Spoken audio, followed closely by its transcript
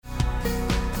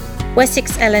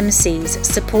Wessex LMCs,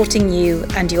 supporting you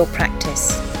and your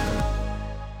practice.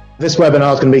 This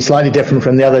webinar is going to be slightly different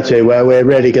from the other two, where we're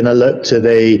really going to look to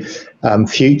the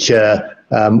future,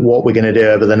 what we're going to do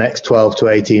over the next 12 to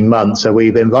 18 months. So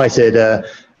we've invited a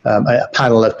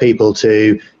panel of people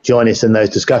to join us in those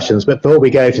discussions. But before we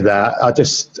go to that,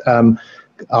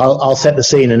 I'll set the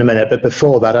scene in a minute. But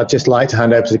before that, I'd just like to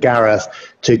hand over to Gareth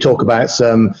to talk about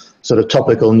some sort of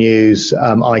topical news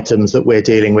items that we're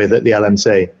dealing with at the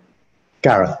LMC.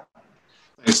 Gareth.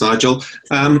 Thanks, Nigel.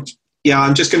 I'm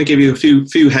just going to give you a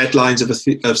few headlines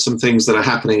of some things that are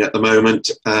happening at the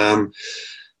moment.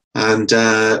 And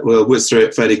we'll whiz through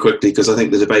it fairly quickly because I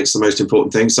think the debate's the most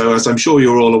important thing. So as I'm sure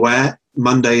you're all aware,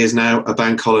 Monday is now a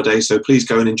bank holiday, so please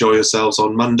go and enjoy yourselves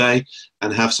on Monday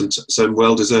and have some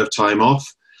well-deserved time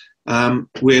off.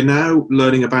 We're now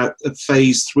learning about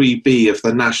phase 3B of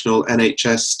the national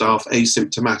NHS staff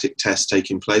asymptomatic test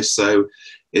taking place. So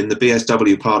in the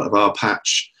BSW part of our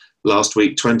patch last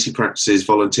week, 20 practices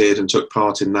volunteered and took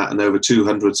part in that, and over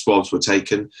 200 swabs were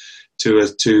taken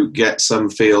to get some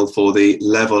feel for the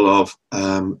level of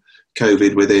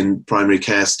COVID within primary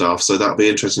care staff. So that'll be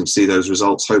interesting to see those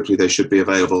results. Hopefully they should be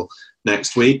available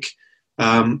next week.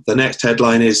 The next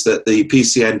headline is that the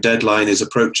PCN deadline is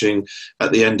approaching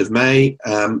at the end of May.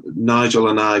 Nigel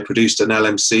and I produced an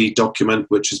LMC document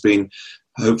which has been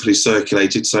hopefully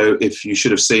circulated. So if you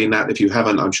should have seen that, if you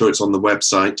haven't, I'm sure it's on the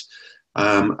website.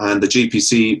 And the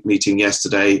GPC meeting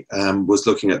yesterday was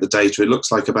looking at the data. It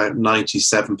looks like about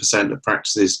 97% of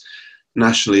practices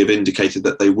nationally have indicated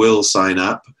that they will sign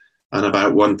up, and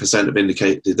about 1% have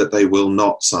indicated that they will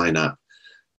not sign up.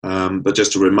 But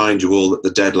just to remind you all that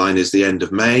the deadline is the end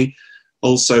of May.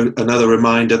 Also, another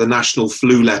reminder, the national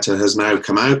flu letter has now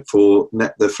come out for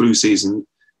the flu season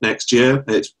next year.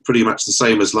 It's pretty much the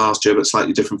same as last year, but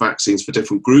slightly different vaccines for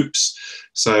different groups.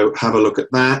 So have a look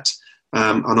at that.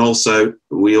 And also,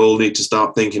 we all need to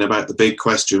start thinking about the big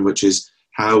question, which is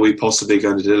how are we possibly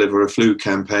going to deliver a flu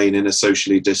campaign in a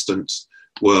socially distant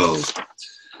world?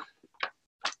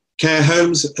 Care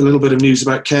homes, a little bit of news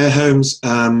about care homes.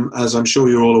 As I'm sure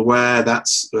you're all aware,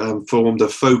 that's formed a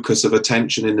focus of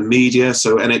attention in the media.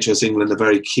 So NHS England are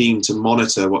very keen to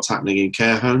monitor what's happening in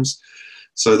care homes.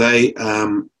 So they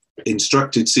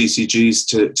instructed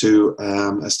CCGs to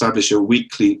establish a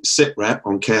weekly sit rep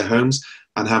on care homes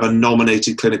and have a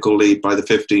nominated clinical lead by the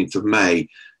 15th of May.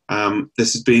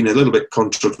 This has been a little bit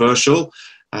controversial,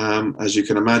 as you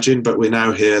can imagine, but we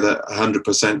now hear that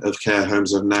 100% of care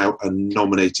homes have now a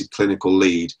nominated clinical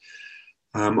lead.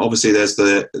 Obviously, there's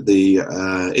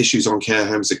the issues on care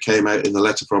homes that came out in the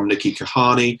letter from Nikki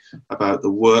Kahani about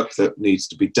the work that needs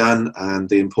to be done and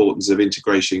the importance of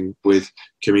integration with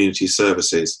community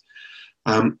services.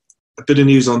 A bit of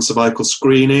news on cervical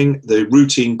screening. The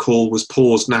routine call was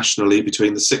paused nationally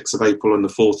between the 6th of April and the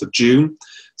 4th of June.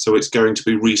 So it's going to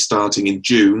be restarting in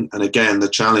June. And again, the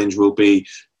challenge will be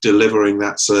delivering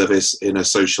that service in a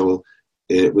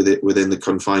within the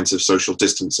confines of social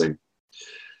distancing.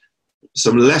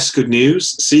 Some less good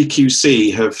news.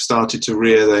 CQC have started to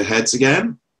rear their heads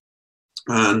again.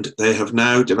 And they have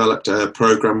now developed a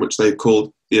program which they've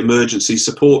called the Emergency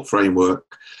Support Framework.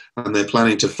 And they're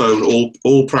planning to phone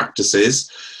all practices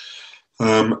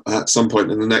at some point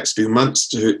in the next few months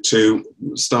to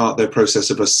start their process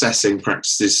of assessing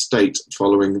practices' state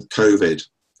following COVID.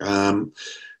 The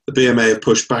BMA have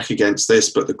pushed back against this,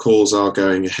 but the calls are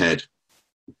going ahead.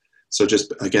 So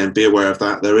just, again, be aware of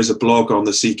that. There is a blog on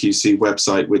the CQC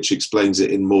website which explains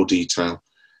it in more detail.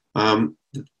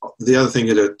 The other thing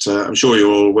that I'm sure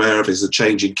you're all aware of is the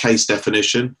change in case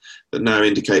definition that now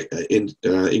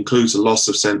includes a loss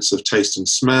of sense of taste and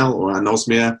smell, or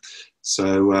anosmia.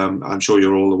 So I'm sure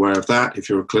you're all aware of that if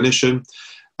you're a clinician.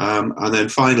 And then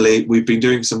finally, we've been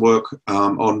doing some work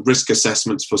on risk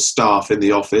assessments for staff in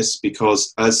the office,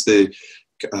 because as the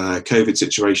COVID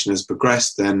situation has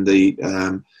progressed, then the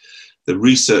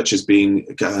research has been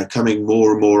coming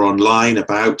more and more online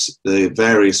about the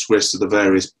various risks of the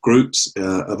various groups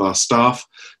of our staff.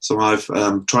 So I've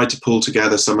tried to pull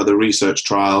together some of the research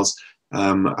trials,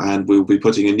 and we'll be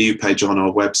putting a new page on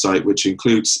our website which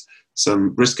includes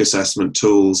some risk assessment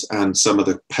tools and some of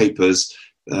the papers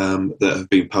that have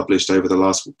been published over the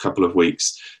last couple of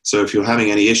weeks. So if you're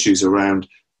having any issues around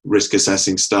risk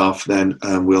assessing staff, then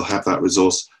we'll have that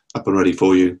resource up and ready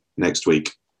for you next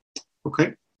week.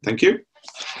 Okay. Thank you.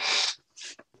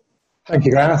 Thank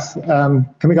you, Gareth. Can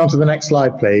we go on to the next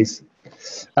slide, please?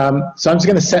 So I'm just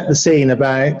going to set the scene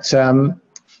about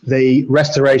the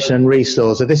restoration and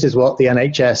restore. So this is what the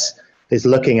NHS is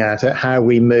looking at how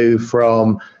we move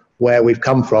from where we've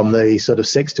come from, the sort of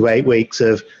 6 to 8 weeks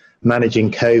of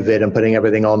managing COVID and putting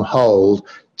everything on hold,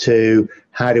 to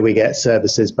how do we get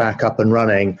services back up and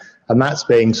running. And that's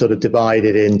being sort of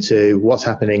divided into what's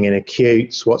happening in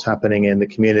acutes, what's happening in the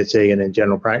community and in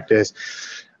general practice.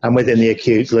 And within the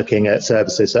acutes, looking at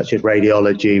services such as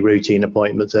radiology, routine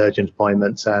appointments, urgent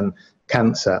appointments, and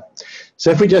cancer.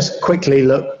 So if we just quickly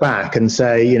look back and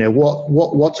say, you know,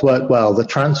 what's worked well, the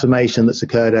transformation that's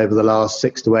occurred over the last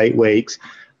 6 to 8 weeks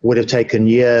would have taken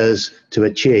years to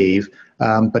achieve,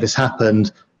 but it's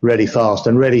happened really fast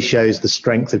and really shows the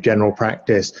strength of general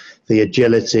practice, the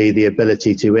agility, the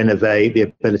ability to innovate, the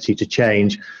ability to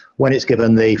change when it's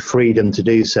given the freedom to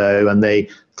do so, and the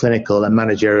clinical and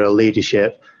managerial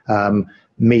leadership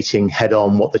meeting head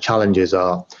on what the challenges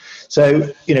are.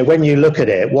 So, you know, when you look at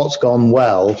it, what's gone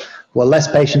well? Well, less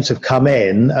patients have come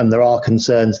in, and there are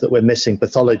concerns that we're missing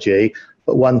pathology,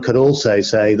 but one could also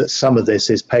say that some of this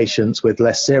is patients with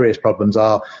less serious problems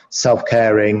are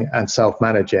self-caring and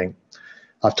self-managing.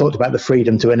 I've talked about the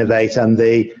freedom to innovate and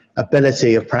the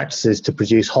ability of practices to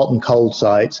produce hot and cold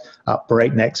sites at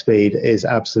breakneck speed is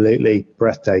absolutely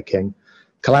breathtaking.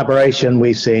 Collaboration,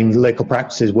 we've seen local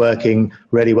practices working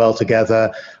really well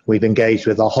together. We've engaged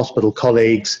with our hospital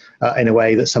colleagues in a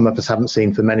way that some of us haven't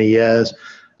seen for many years.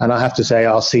 And I have to say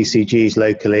our CCGs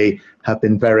locally have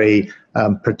been very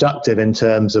productive in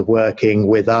terms of working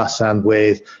with us and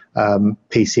with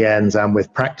PCNs and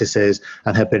with practices,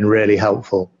 and have been really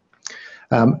helpful.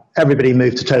 Everybody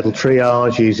moved to total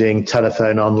triage using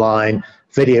telephone, online.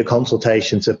 Video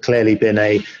consultations have clearly been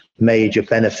a major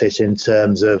benefit in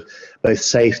terms of both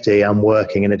safety and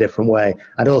working in a different way,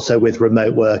 and also with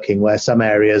remote working, where some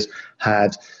areas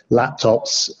had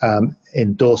laptops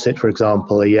in Dorset, for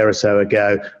example, a year or so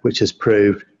ago, which has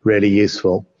proved really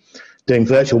useful. Doing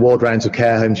virtual ward rounds of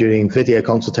care homes using video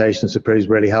consultations has proved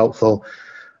really helpful.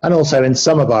 And also in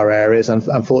some of our areas, and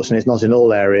unfortunately it's not in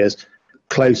all areas,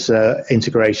 closer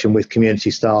integration with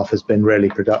community staff has been really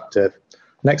productive.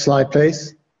 Next slide,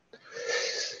 please.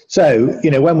 So, you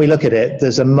know, when we look at it,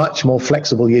 there's a much more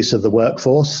flexible use of the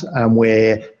workforce, and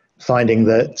we're finding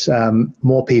that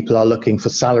more people are looking for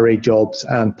salaried jobs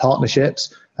and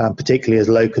partnerships, particularly as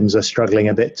locums are struggling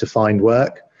a bit to find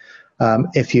work.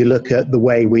 If you look at the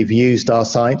way we've used our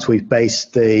sites, we've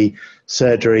based the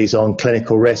surgeries on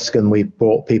clinical risk, and we've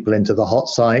brought people into the hot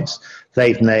sites.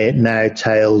 They've now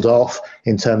tailed off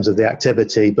in terms of the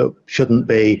activity, but shouldn't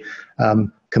be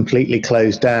completely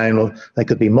closed down, or they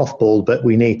could be mothballed, but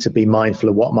we need to be mindful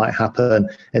of what might happen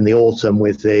in the autumn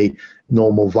with the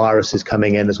normal viruses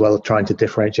coming in, as well as trying to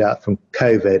differentiate from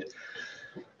COVID.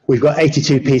 We've got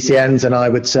 82 PCNs, and I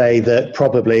would say that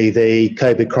probably the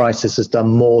COVID crisis has done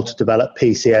more to develop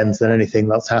PCNs than anything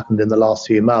that's happened in the last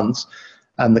few months.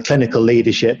 And the clinical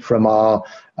leadership from our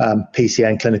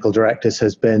PCN clinical directors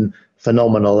has been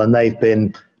phenomenal, and they've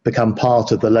become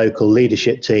part of the local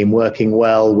leadership team, working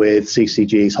well with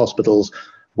CCGs, hospitals,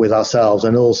 with ourselves,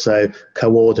 and also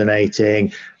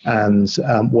coordinating and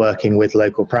working with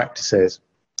local practices.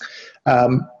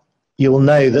 You'll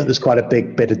know that there's quite a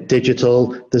big bit of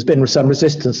digital. There's been some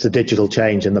resistance to digital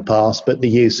change in the past, but the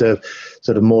use of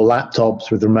sort of more laptops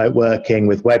with remote working,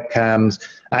 with webcams,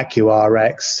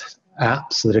 AccuRx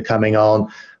apps that are coming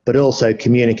on, but also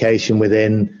communication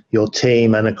within your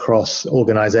team and across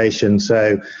organizations.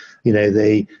 So, you know,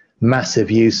 the massive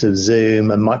use of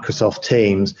Zoom and Microsoft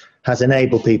Teams has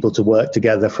enabled people to work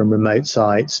together from remote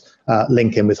sites,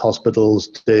 link in with hospitals,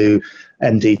 do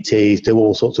MDTs, do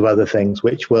all sorts of other things,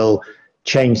 which will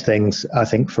change things, I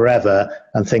think, forever,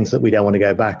 and things that we don't want to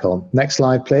go back on. Next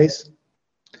slide, please.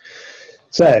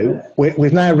 So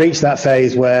we've now reached that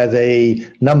phase where the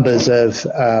numbers of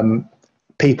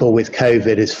people with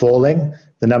COVID is falling.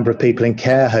 The number of people in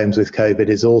care homes with COVID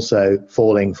is also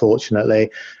falling,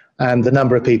 fortunately. And the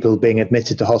number of people being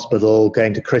admitted to hospital,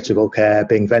 going to critical care,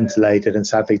 being ventilated and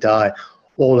sadly die,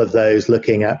 all of those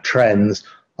looking at trends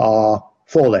are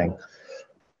falling.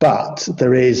 But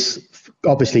there is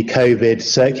obviously COVID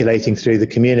circulating through the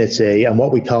community, and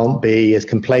what we can't be is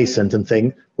complacent and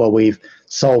think, well, we've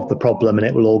solved the problem and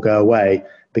it will all go away,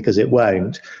 because it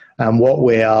won't. And what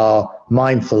we are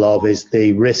mindful of is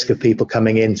the risk of people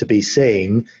coming in to be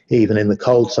seen, even in the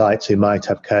cold sites, who might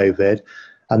have COVID.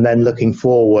 And then looking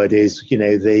forward is, you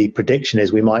know, the prediction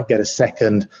is we might get a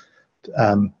second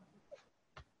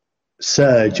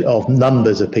surge of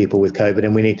numbers of people with COVID,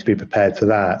 and we need to be prepared for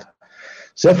that.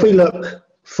 So if we look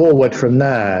forward from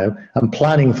now and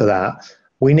planning for that,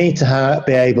 we need to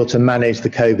be able to manage the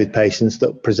COVID patients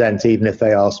that present, even if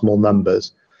they are small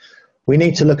numbers. We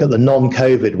need to look at the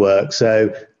non-COVID work.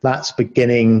 So that's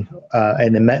beginning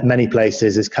in many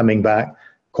places is coming back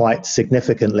quite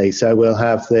significantly. So we'll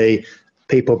have the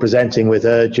people presenting with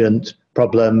urgent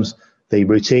problems, the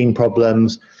routine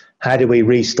problems, How do we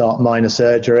restart minor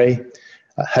surgery?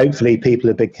 Hopefully people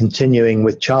have been continuing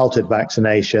with childhood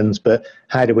vaccinations, but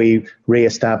how do we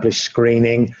re-establish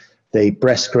screening? The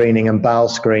breast screening and bowel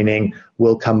screening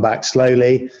will come back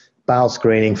slowly. Bowel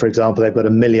screening, for example, they've got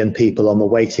 1 million people on the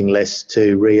waiting list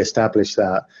to re-establish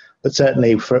that. But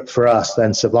certainly for us,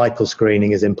 then cervical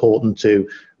screening is important to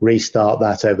restart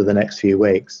that over the next few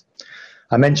weeks.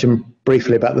 I mentioned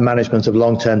briefly about the management of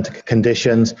long-term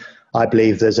conditions. I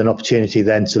believe there's an opportunity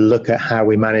then to look at how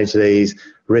we manage these,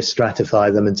 risk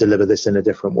stratify them, and deliver this in a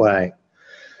different way.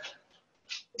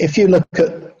 If you look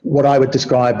at what I would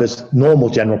describe as normal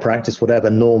general practice, whatever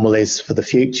normal is for the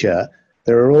future,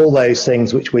 there are all those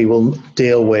things which we will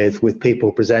deal with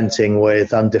people presenting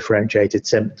with undifferentiated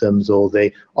symptoms or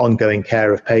the ongoing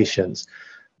care of patients.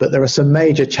 But there are some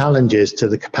major challenges to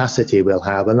the capacity we'll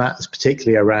have, and that's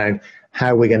particularly around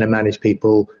how we're going to manage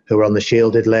people who are on the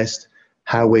shielded list,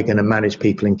 how we're going to manage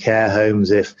people in care homes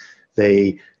if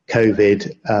the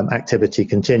COVID activity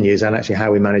continues, and actually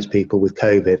how we manage people with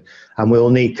COVID. And we'll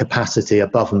need capacity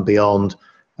above and beyond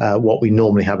what we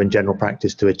normally have in general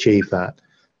practice to achieve that.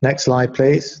 Next slide,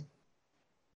 please.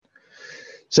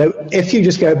 So if you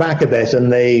just go back a bit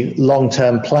and the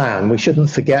long-term plan, we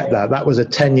shouldn't forget that. That was a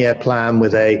 10-year plan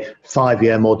with a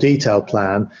 5-year more detailed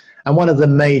plan. And one of the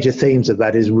major themes of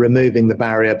that is removing the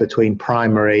barrier between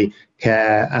primary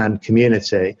care and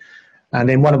community. And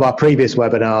in one of our previous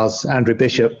webinars, Andrew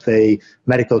Bishop, the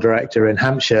medical director in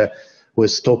Hampshire,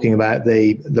 was talking about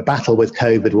the battle with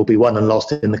COVID will be won and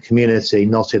lost in the community,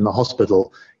 not in the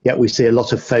hospital. Yet we see a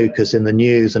lot of focus in the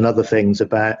news and other things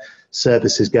about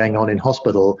services going on in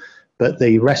hospital, but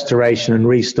the restoration and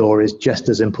restore is just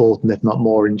as important, if not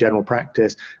more, in general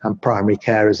practice and primary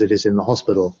care as it is in the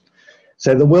hospital.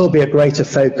 So there will be a greater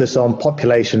focus on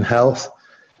population health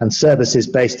and services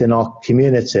based in our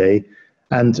community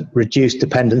and reduced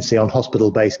dependency on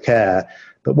hospital-based care.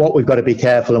 But what we've got to be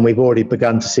careful, and we've already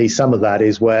begun to see some of that,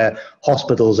 is where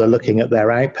hospitals are looking at their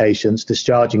outpatients,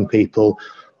 discharging people,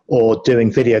 or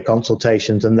doing video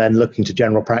consultations and then looking to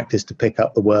general practice to pick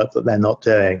up the work that they're not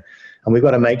doing. And we've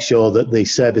got to make sure that the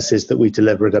services that we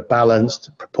deliver are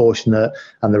balanced, proportionate,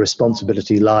 and the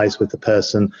responsibility lies with the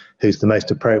person who's the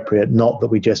most appropriate, not that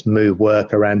we just move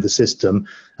work around the system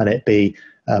and it be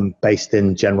based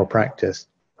in general practice.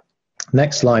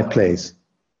 Next slide, please.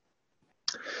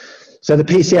 So the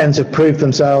PCNs have proved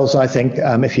themselves, I think,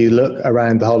 if you look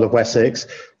around the whole of Wessex,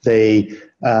 the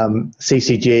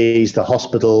CCGs, the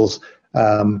hospitals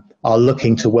are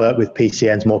looking to work with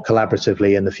PCNs more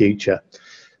collaboratively in the future.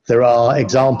 There are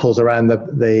examples around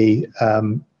the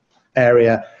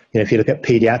area. You know, if you look at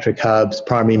paediatric hubs,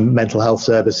 primary mental health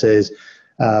services,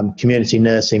 community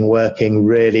nursing working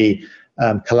really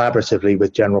collaboratively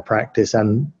with general practice,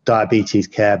 and diabetes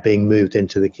care being moved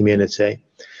into the community.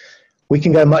 We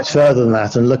can go much further than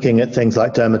that, and looking at things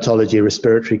like dermatology,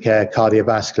 respiratory care,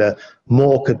 cardiovascular,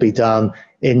 more could be done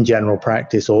in general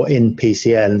practice or in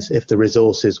PCNs if the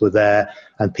resources were there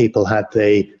and people had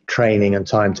the training and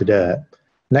time to do it.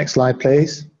 Next slide,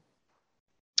 please.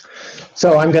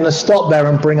 So I'm going to stop there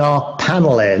and bring our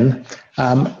panel in,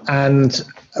 and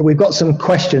we've got some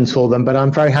questions for them, but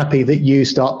I'm very happy that you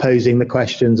start posing the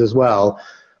questions as well.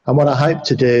 And what I hope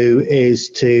to do is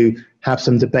to have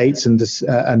some debates and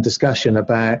discussion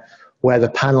about where the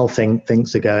panel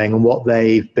thinks are going and what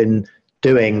they've been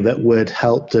doing that would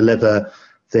help deliver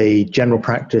the general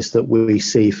practice that we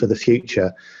see for the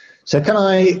future. So can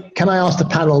I ask the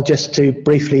panel just to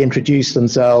briefly introduce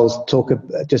themselves,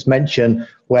 just mention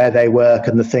where they work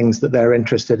and the things that they're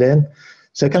interested in.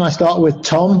 So can I start with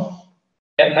Tom?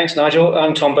 Yeah, thanks, Nigel.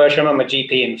 I'm Tom Bertram. I'm a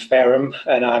GP in Fareham,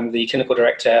 and I'm the clinical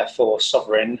director for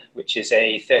Sovereign, which is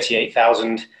a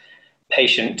 38,000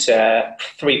 patient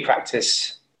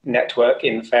 3-practice network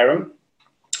in Fareham.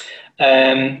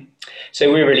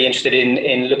 So we're really interested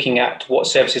in looking at what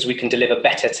services we can deliver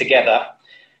better together,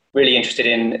 really interested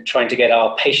in trying to get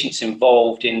our patients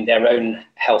involved in their own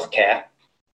healthcare,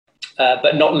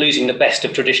 but not losing the best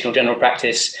of traditional general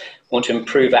practice, want to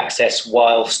improve access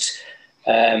whilst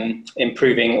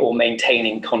improving or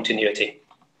maintaining continuity.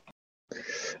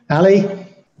 Ali?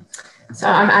 So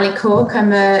I'm Ali Corke.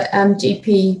 I'm a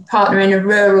GP partner in a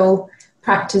rural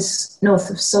practice north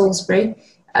of Salisbury.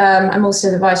 I'm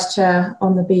also the vice chair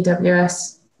on the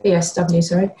BSW,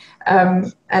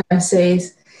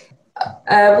 LMCs.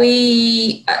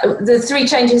 The 3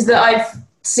 changes that I've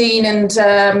seen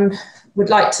and would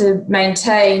like to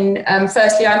maintain.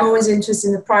 Firstly, I'm always interested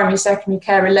in the primary-secondary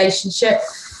care relationship.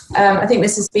 I think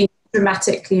this has been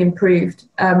dramatically improved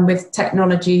with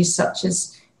technologies such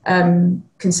as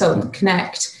Consultant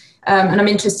Connect. And I'm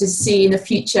interested to see in the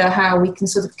future how we can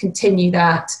sort of continue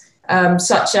that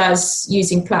such as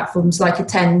using platforms like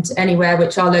Attend Anywhere,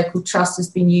 which our local trust has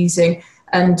been using,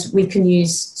 and we can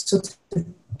use sort of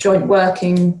joint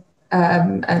working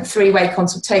and three-way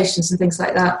consultations and things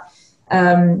like that.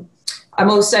 I'm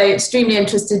also extremely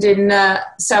interested in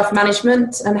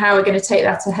self-management and how we're going to take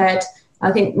that ahead.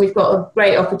 I think we've got a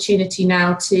great opportunity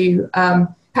now to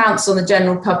pounce on the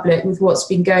general public with what's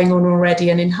been going on already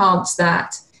and enhance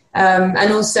that.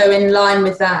 And also in line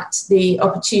with that, the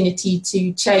opportunity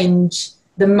to change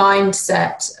the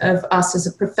mindset of us as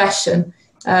a profession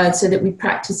so that we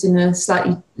practice in a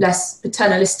slightly less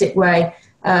paternalistic way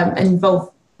and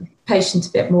involve the patient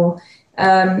a bit more.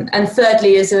 And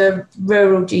thirdly, as a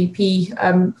rural GP,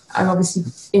 I'm obviously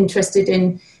interested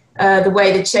in the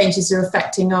way the changes are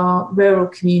affecting our rural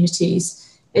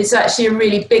communities. It's actually a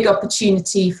really big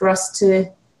opportunity for us to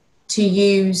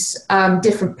use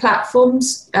different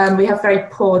platforms. We have very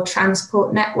poor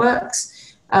transport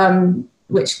networks,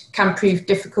 which can prove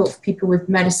difficult for people with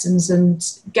medicines and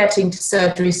getting to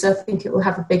surgery. So I think it will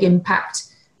have a big impact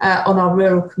on our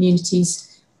rural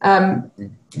communities.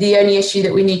 The only issue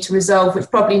that we need to resolve, which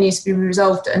probably needs to be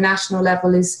resolved at a national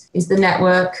level, is the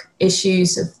network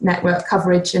issues of network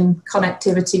coverage and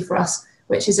connectivity for us,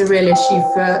 which is a real issue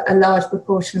for a large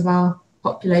proportion of our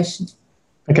population.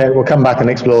 Okay, we'll come back and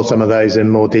explore some of those in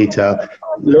more detail.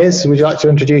 Liz, would you like to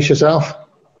introduce yourself?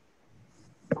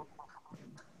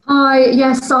 Hi,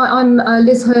 yes, I'm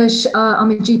Liz Hersch.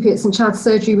 I'm a GP at St Chad's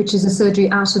Surgery, which is a surgery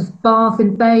out of Bath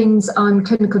in Baines. I'm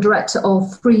clinical director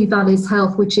of Three Valleys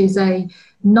Health, which is a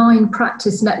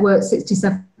 9-practice network,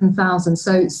 67,000,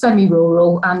 so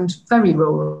semi-rural and very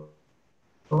rural,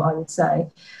 I would say.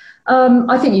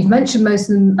 I think you've mentioned most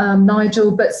of them,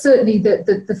 Nigel, but certainly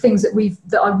the things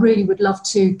that I really would love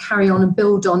to carry on and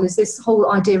build on is this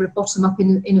whole idea of bottom-up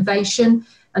innovation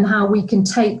and how we can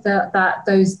take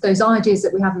those ideas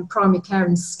that we have in primary care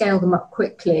and scale them up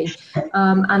quickly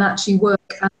and actually work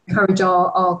and encourage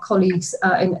our colleagues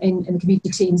in the community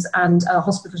teams and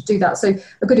hospitals to do that. So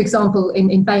a good example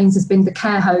in Baines has been the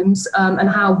care homes and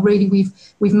how really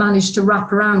we've managed to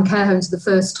wrap around care homes for the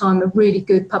first time a really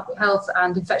good public health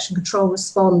and infection control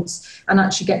response and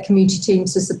actually get community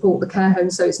teams to support the care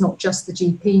homes, so it's not just the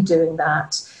GP doing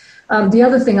that. The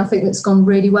other thing I think that's gone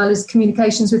really well is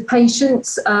communications with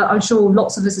patients. I'm sure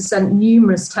lots of us have sent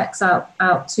numerous texts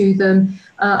out to them,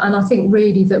 and I think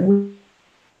really that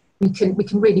we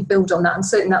can really build on that. And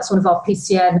certainly that's one of our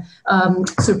PCN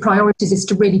sort of priorities, is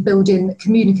to really build in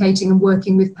communicating and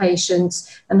working with patients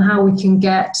and how we can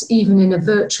get, even in a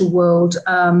virtual world,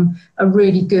 a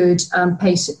really good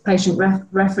patient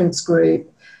reference group.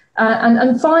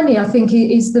 And finally, I think,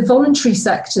 is the voluntary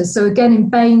sector. So again, in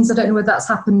Baines, I don't know whether that's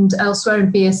happened elsewhere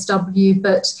in BSW,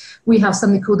 but we have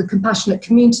something called the Compassionate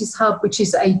Communities Hub, which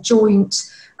is a joint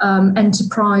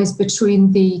enterprise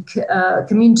between the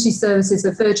community services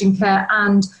of Virgin Care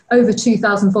and over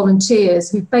 2,000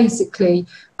 volunteers who've basically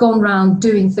gone around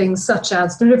doing things such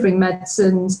as delivering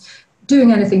medicines,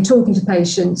 doing anything, talking to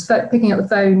patients, picking up the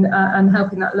phone and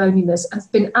helping that loneliness has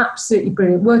been absolutely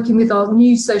brilliant. Working with our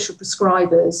new social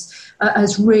prescribers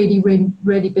has really been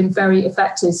very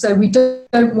effective. So we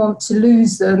don't want to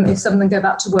lose them if some of them go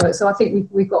back to work. So I think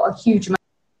we've got a huge amount.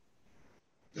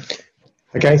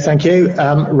 Okay, thank you.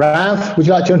 Rav, would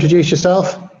you like to introduce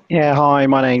yourself? Yeah, hi,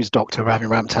 my name's Dr. Ravin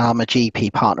Ramtohal. I'm a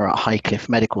GP partner at Highcliffe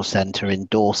Medical Centre in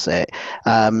Dorset.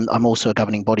 I'm also a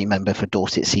governing body member for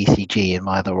Dorset CCG in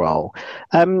my other role.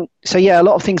 So yeah, a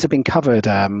lot of things have been covered,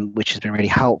 which has been really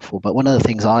helpful. But one of the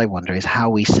things I wonder is how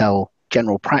we sell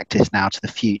general practice now to the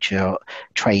future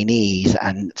trainees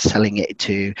and selling it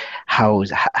to how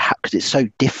because it's so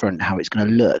different how it's going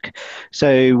to look.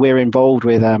 So we're involved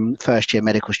with first year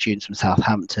medical students from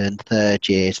Southampton, third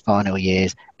years, final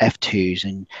years, F2s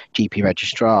and GP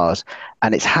registrars,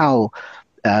 and it's how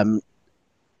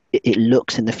it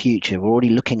looks in the future. We're already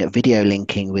looking at video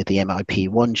linking with the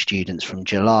MIP1 students from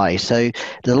July. So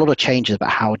there's a lot of changes about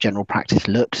how general practice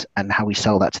looks and how we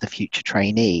sell that to the future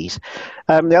trainees.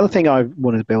 The other thing I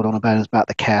wanted to build on about is about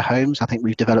the care homes. I think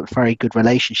we've developed very good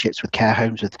relationships with care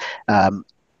homes with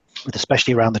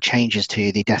especially around the changes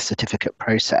to the death certificate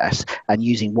process and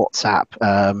using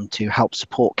WhatsApp to help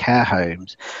support care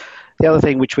homes. The other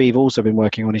thing which we've also been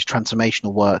working on is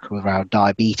transformational work around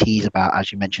diabetes, about,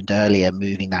 as you mentioned earlier,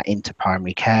 moving that into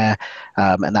primary care,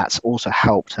 and that's also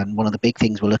helped. And one of the big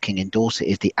things we're looking in Dorset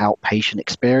is the outpatient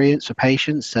experience for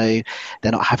patients, so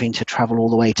they're not having to travel all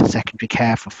the way to secondary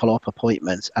care for follow-up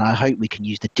appointments. And I hope we can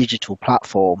use the digital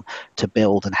platform to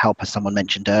build and help, as someone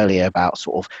mentioned earlier, about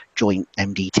sort of joint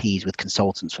MDTs with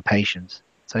consultants for patients.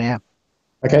 So yeah.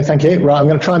 Okay, thank you. Right, I'm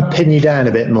going to try and pin you down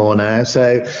a bit more now.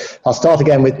 So I'll start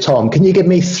again with Tom. Can you give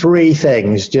me 3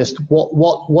 things, just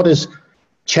what has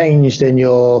changed in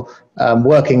your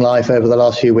working life over the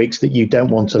last few weeks that you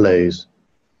don't want to lose?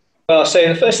 Well, so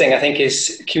the first thing I think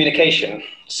is communication.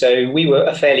 So we were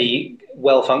a fairly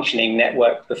well-functioning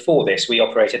network before this. We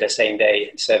operated a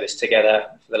same-day service together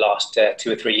for the last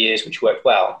 2 or 3 years, which worked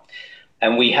well.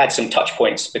 And we had some touch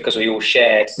points because we all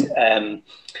shared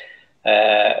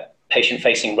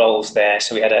patient-facing roles there.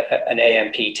 So we had an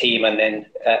AMP team, and then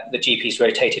the GPs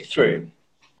rotated through.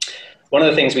 One of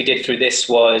the things we did through this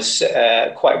was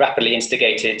quite rapidly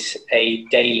instigated a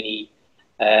daily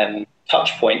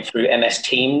touch point through MS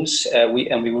Teams. We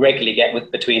regularly get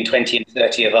between 20 and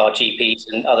 30 of our GPs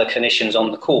and other clinicians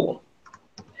on the call.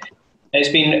 And it's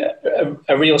been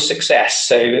a real success.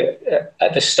 So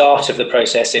at the start of the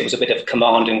process, it was a bit of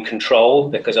command and control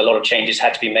because a lot of changes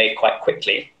had to be made quite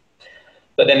quickly.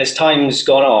 But then as time's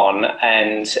gone on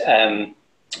and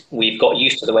we've got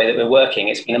used to the way that we're working,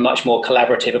 it's been a much more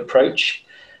collaborative approach.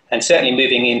 And certainly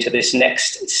moving into this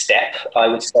next step, I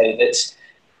would say that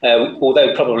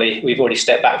although probably we've already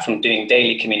stepped back from doing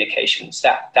daily communications,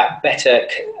 that better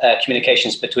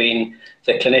communications between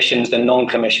the clinicians, the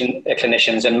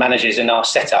non-clinicians and managers in our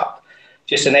setup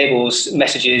just enables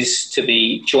messages to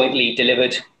be jointly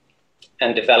delivered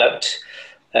and developed.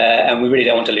 And we really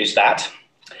don't want to lose that.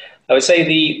 I would say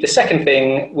the second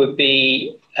thing would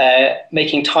be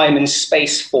making time and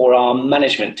space for our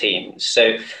management teams.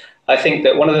 So I think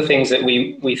that one of the things that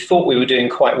we thought we were doing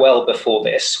quite well before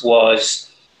this was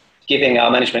giving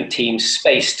our management team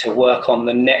space to work on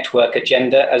the network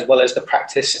agenda as well as the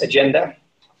practice agenda.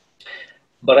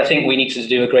 But I think we need to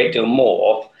do a great deal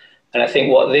more. And I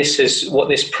think what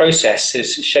this process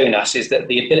has shown us is that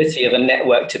the ability of a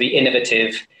network to be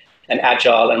innovative and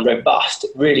agile and robust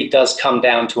really does come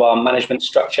down to our management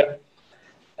structure.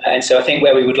 And so I think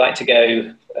where we would like to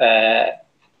go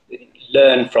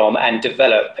learn from and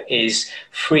develop is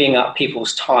freeing up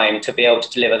people's time to be able to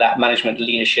deliver that management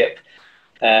leadership,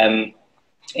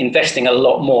 investing a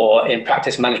lot more in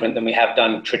practice management than we have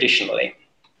done traditionally.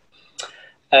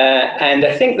 And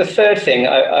I think the third thing,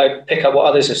 I pick up what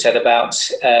others have said about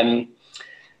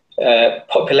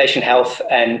population health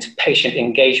and patient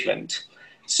engagement.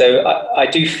 So I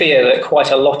do fear that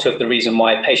quite a lot of the reason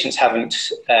why patients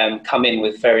haven't come in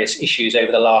with various issues over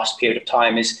the last period of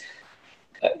time is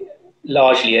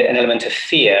largely an element of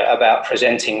fear about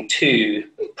presenting to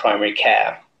primary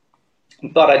care.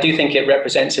 But I do think it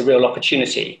represents a real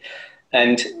opportunity.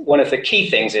 And one of the key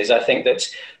things is I think that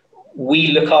we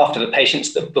look after the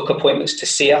patients that book appointments to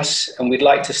see us, and we'd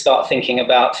like to start thinking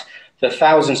about the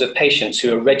thousands of patients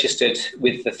who are registered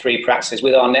with the 3 practices,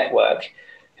 with our network,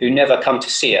 who never come to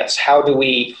see us. How do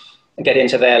we get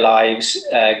into their lives,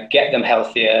 get them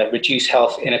healthier, reduce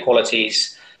health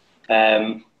inequalities?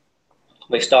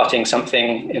 We're starting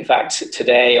something, in fact,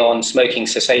 today on smoking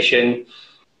cessation,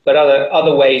 but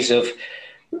other ways of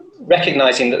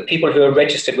recognizing that the people who are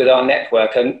registered with our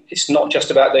network, and it's not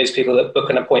just about those people that book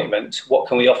an appointment, what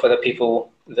can we offer the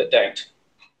people that don't?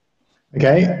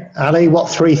 Okay, Ali, what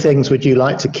 3 things would you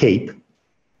like to keep?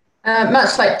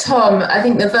 Much like Tom, I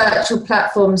think the virtual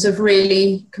platforms have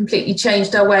really completely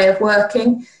changed our way of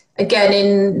working. Again,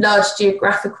 in large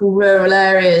geographical rural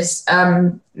areas,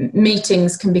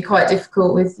 meetings can be quite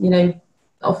difficult with,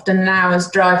 often an hour's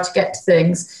drive to get to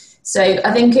things. So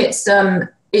I think it's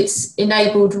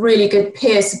enabled really good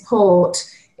peer support.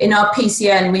 In our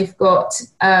PCN, we've got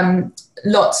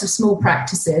lots of small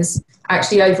practices,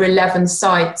 actually over 11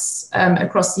 sites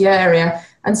across the area.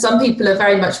 And some people are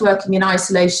very much working in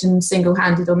isolation,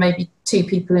 single-handed, or maybe 2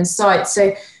 people in site.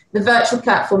 So the virtual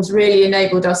platforms really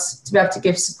enabled us to be able to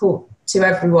give support to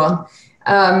everyone.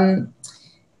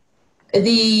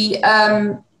 The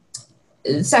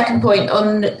second point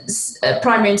on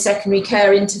primary and secondary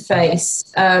care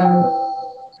interface,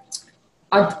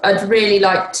 I'd really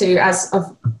like to, as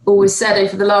I've always said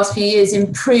over the last few years,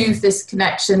 improve this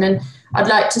connection, and I'd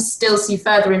like to still see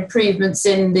further improvements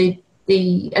in the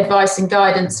advice and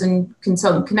guidance and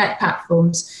Consultant Connect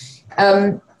platforms.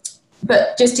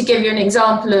 But just to give you an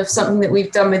example of something that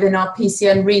we've done within our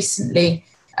PCN recently,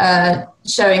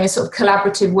 showing a sort of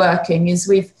collaborative working, is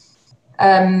we've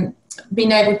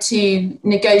been able to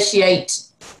negotiate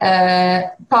a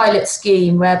pilot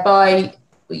scheme whereby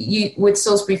with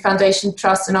Salisbury Foundation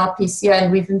Trust and our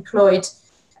PCN, we've employed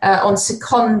on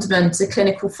secondment a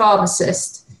clinical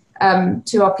pharmacist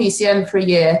to our PCN for a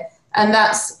year. And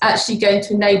that's actually going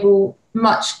to enable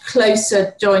much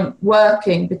closer joint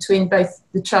working between both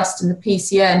the Trust and the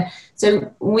PCN. So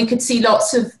we could see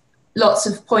lots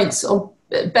of points or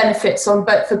benefits for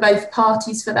both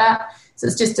parties for that. So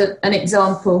it's just an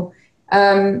example.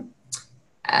 And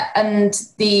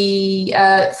the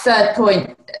third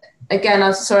point, again,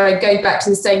 I'm sorry, I go back to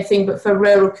the same thing, but for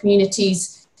rural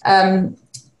communities,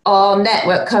 our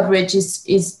network coverage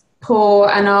is poor,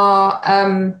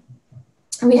 and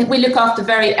we look after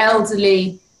very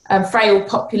elderly, frail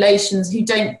populations who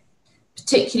don't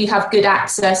particularly have good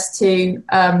access to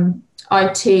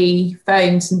IT,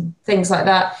 phones and things like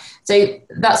that. So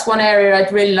that's one area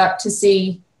I'd really like to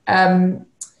see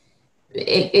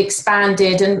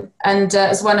expanded. And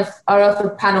as one of our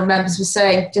other panel members was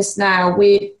saying just now,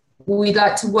 we'd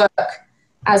like to work,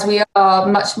 as we are,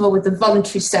 much more with the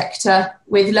voluntary sector,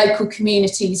 with local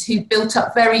communities who built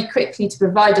up very quickly to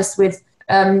provide us with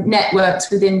networks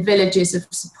within villages of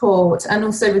support, and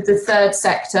also with the third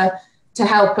sector to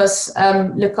help us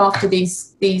look after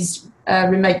these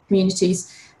remote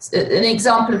communities. An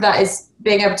example of that is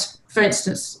being able to, for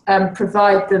instance,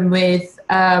 provide them with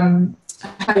home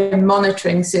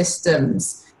monitoring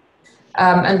systems.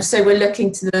 And so we're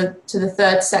looking to the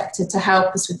third sector to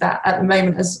help us with that at the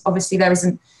moment, as obviously there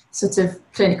isn't sort of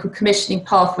clinical commissioning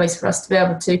pathways for us to be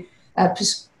able to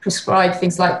prescribe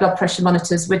things like blood pressure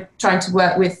monitors. We're trying to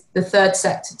work with the third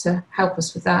sector to help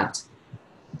us with that.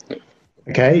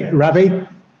 Okay, Ravi,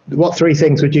 what 3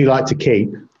 things would you like to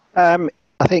keep? I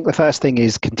think the first thing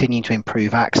is continuing to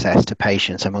improve access to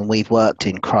patients. I mean, we've worked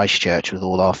in Christchurch with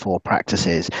all our 4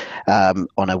 practices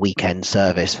on a weekend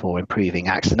service for improving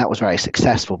access, and that was very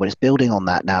successful, but it's building on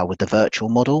that now with the virtual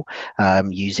model,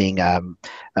 using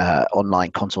online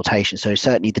consultation. So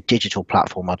certainly the digital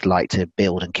platform I'd like to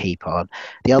build and keep on.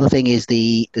 The other thing is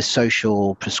the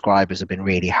social prescribers have been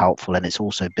really helpful, and it's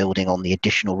also building on the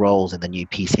additional roles in the new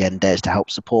PCN DES to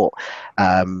help support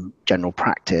general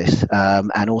practice,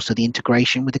 and also the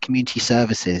integration with the community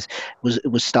services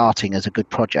was starting as a good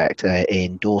project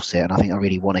in Dorset, and I think I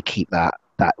really want to keep that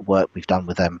work we've done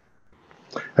with them.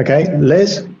 Okay,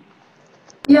 Liz?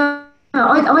 Yeah,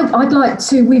 I'd like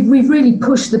to, we've really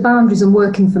pushed the boundaries on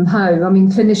working from home. I mean,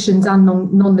 clinicians and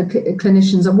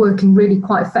non-clinicians are working really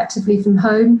quite effectively from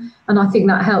home, and I think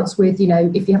that helps with,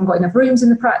 if you haven't got enough rooms in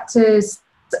the practice,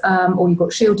 or you've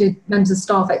got shielded members of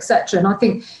staff, etc. And I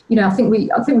think we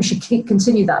should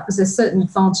continue that, because there's certain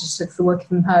advantages for working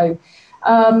from home.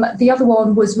 The other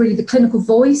one was really the clinical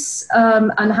voice,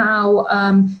 and how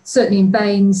certainly in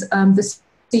Baines the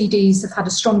CDs have had a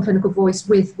strong clinical voice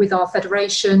with our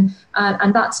federation,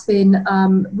 and that's been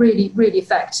really, really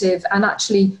effective. And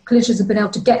actually, clinicians have been able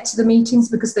to get to the meetings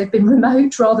because they've been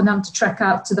remote, rather than having to trek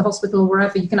out to the hospital or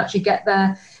wherever. You can actually get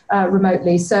there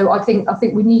remotely. So I think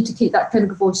we need to keep that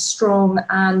clinical voice strong,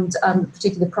 and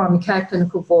particularly the primary care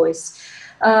clinical voice.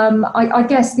 I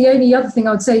guess the only other thing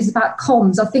I would say is about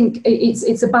comms. I think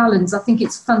it's a balance. I think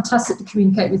it's fantastic to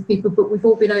communicate with people, but we've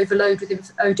all been overloaded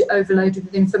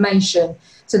with information.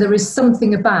 So there is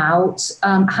something about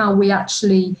how we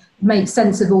actually make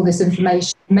sense of all this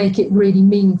information, make it really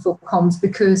meaningful comms,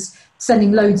 because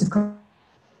sending loads of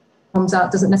comms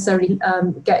out doesn't necessarily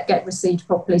get received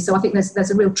properly. So I think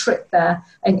there's a real trick there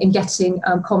in getting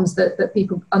comms that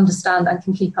people understand and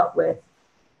can keep up with.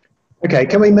 Okay,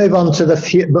 can we move on to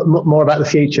more about the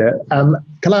future?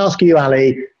 Can I ask you,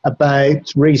 Ali,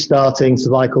 about restarting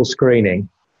cervical screening?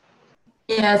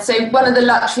 Yeah, so one of the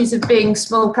luxuries of being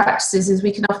small practices is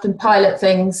we can often pilot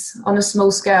things on a small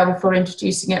scale before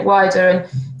introducing it wider. And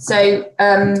so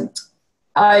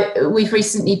we've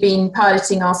recently been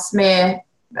piloting our smear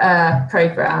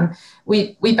program.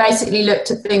 We basically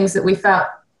looked at things that we felt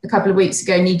a couple of weeks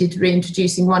ago needed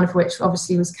reintroducing, one of which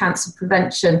obviously was cancer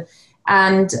prevention.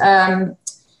 And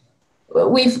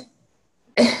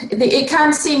it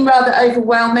can seem rather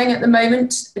overwhelming at the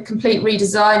moment, the complete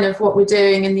redesign of what we're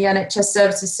doing in the NHS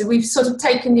services. So we've sort of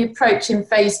taken the approach in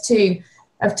phase 2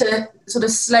 of to sort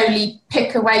of slowly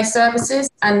pick away services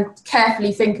and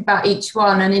carefully think about each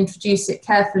one and introduce it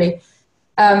carefully.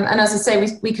 And as I say,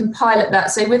 we can pilot that.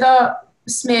 So with our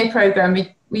smear program,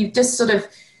 we've just sort of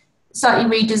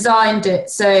slightly redesigned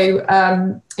it. So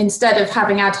instead of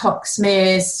having ad hoc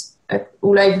smears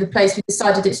all over the place, we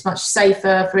decided it's much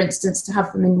safer, for instance, to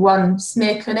have them in one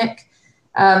smear clinic.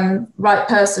 Right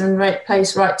person, right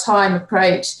place, right time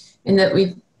approach, in that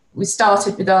we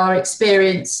started with our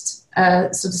experienced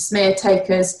sort of smear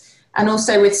takers, and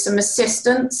also with some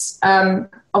assistance,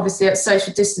 obviously at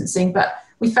social distancing, but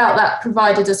we felt that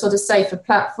provided a sort of safer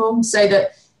platform, so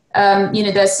that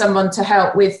there's someone to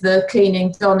help with the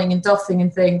cleaning, donning and doffing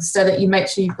and things, so that you make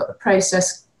sure you've got the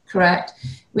process correct.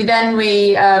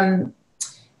 Probably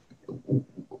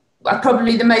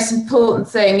the most important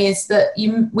thing is that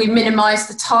we minimise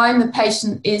the time the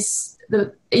patient is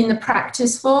in the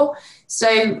practice for.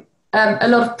 So a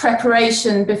lot of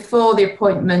preparation before the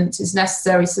appointment is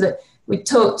necessary, so that we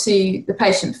talk to the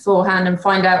patient beforehand and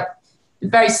find out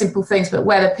very simple things, but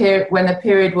when the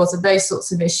period was, of those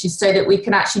sorts of issues, so that we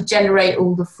can actually generate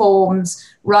all the forms,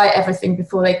 write everything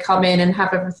before they come in, and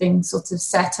have everything sort of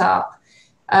set up.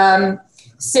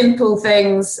 Simple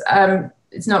things,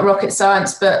 it's not rocket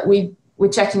science, but we're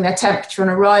checking their temperature on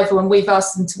arrival, and we've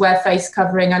asked them to wear face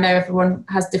covering. I know everyone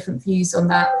has different views on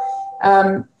that.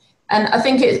 And I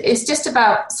think it's just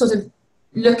about sort of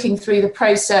looking through the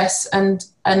process and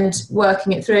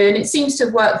working it through. And it seems to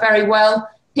have worked very well.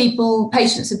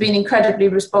 Patients have been incredibly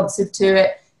responsive to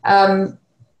it.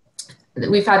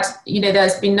 We've had,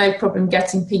 there's been no problem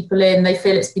getting people in. They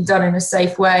feel it's been done in a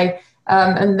safe way.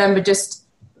 And then we're just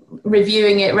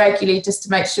reviewing it regularly just to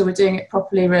make sure we're doing it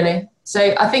properly, really.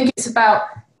 So I think it's about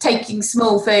taking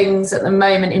small things at the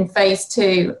moment in phase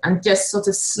 2 and just sort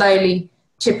of slowly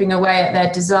chipping away at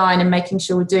their design and making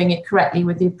sure we're doing it correctly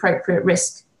with the appropriate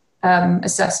risk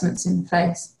assessments in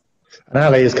place. And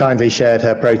Ali has kindly shared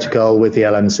her protocol with the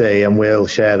LMC, and we'll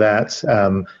share that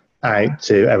out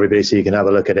to everybody so you can have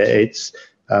a look at it. It's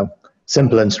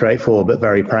simple and straightforward, but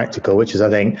very practical, which is, I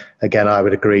think, again, I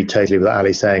would agree totally with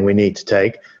Ali saying we need to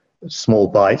take small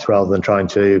bites rather than trying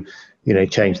to,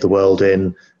 change the world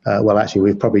in, well, actually,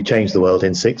 we've probably changed the world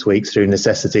in 6 weeks through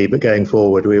necessity, but going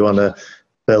forward, we want to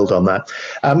build on that.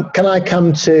 Can I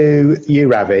come to you,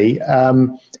 Ravi?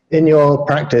 In your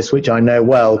practice, which I know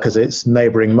well because it's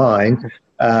neighbouring mine,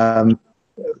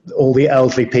 all the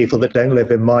elderly people that don't live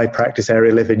in my practice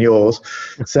area live in yours.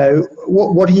 So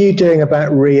what are you doing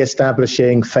about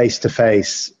re-establishing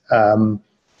face-to-face and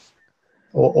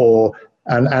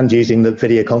using the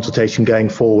video consultation going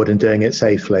forward and doing it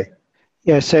safely?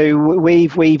 Yeah, so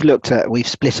we've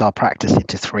split our practice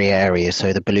into 3 areas.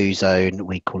 So the blue zone,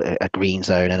 we call it a green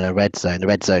zone, and a red zone. The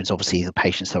red zone is obviously the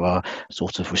patients that are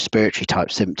sort of respiratory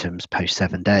type symptoms post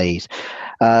 7 days.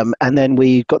 And then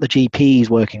we've got the GPs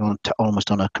working on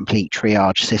almost on a complete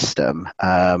triage system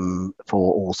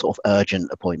for all sort of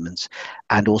urgent appointments.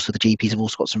 And also the GPs have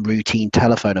also got some routine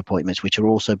telephone appointments, which are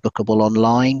also bookable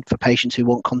online for patients who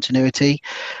want continuity.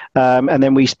 And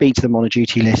then we speak to them on a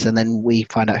duty list, and then we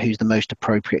find out who's the most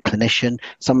appropriate clinician.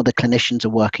 Some of the clinicians are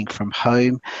working from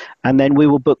home, and then we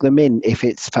will book them in if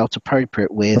it's felt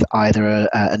appropriate with either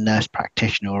a nurse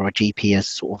practitioner or a GP as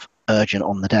sort of urgent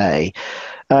on the day.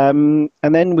 And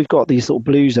then we've got the sort of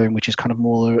blue zone, which is kind of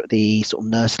more the sort of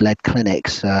nurse-led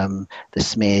clinics, the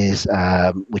smears,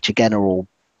 which again are all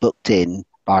booked in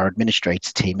by our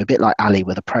administrator team, a bit like Ali,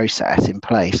 with a process in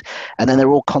place. And then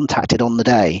they're all contacted on the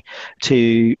day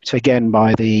to again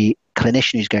by the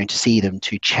clinician who's going to see them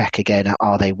to check again,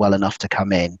 are they well enough to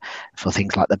come in for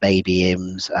things like the baby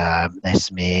IMS, their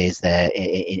smears, their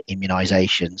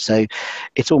immunisation. So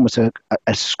it's almost a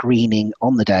screening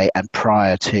on the day and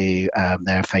prior to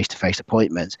their face-to-face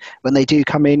appointments. When they do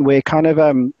come in, we're kind of,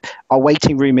 our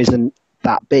waiting room isn't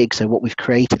that big, so what we've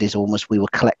created is almost we will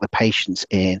collect the patients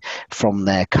in from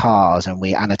their cars, and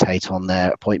we annotate on their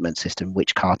appointment system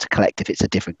which car to collect if it's a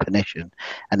different clinician,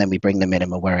 and then we bring them in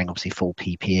and we're wearing obviously full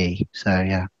PPE. So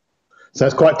yeah. So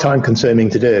it's quite time consuming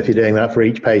to do if you're doing that for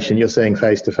each patient you're seeing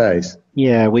face to face.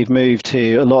 Yeah, we've moved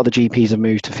to, a lot of the GPs have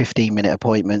moved to 15-minute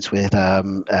appointments with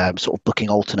sort of booking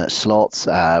alternate slots.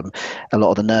 A lot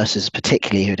of the nurses,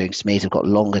 particularly who are doing SMEs, have got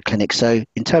longer clinics. So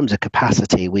in terms of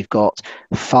capacity, we've got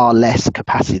far less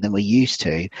capacity than we're used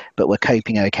to, but we're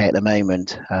coping okay at the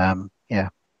moment. Yeah.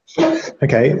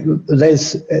 Okay,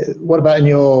 Liz, what about in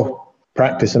your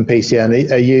practice and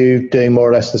PCN? Are you doing more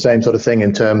or less the same sort of thing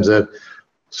in terms of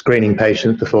screening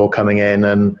patients before coming in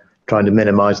and trying to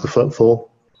minimise the footfall?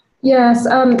 Yes,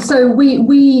 so so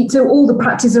all the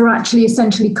practices are actually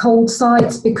essentially cold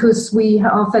sites because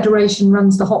our federation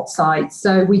runs the hot sites,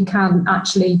 so we can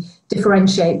actually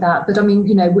differentiate that. But I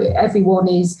mean, everyone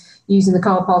is using the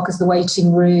car park as the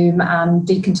waiting room and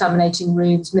decontaminating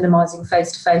rooms, minimising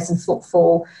face-to-face and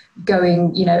footfall,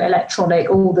 going, electronic,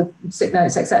 all the sick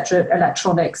notes, etc.,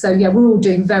 electronic. So yeah, we're all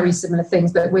doing very similar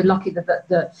things, but we're lucky that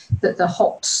the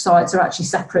hot sites are actually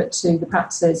separate to the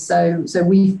practices. So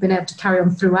we've been able to carry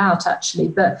on throughout actually.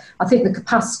 But I think the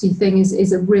capacity thing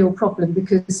is a real problem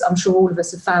because I'm sure all of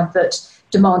us have found that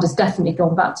demand has definitely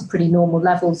gone back to pretty normal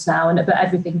levels now, but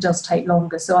everything does take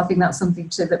longer. So I think that's something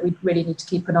that we really need to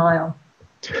keep an eye on.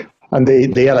 And the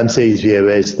LMC's view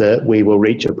is that we will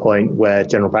reach a point where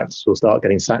general practice will start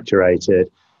getting saturated,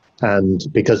 and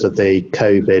because of the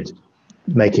COVID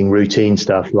making routine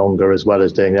stuff longer as well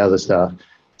as doing the other stuff.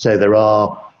 So there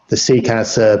are the CCAS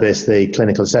service, the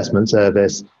clinical assessment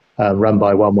service run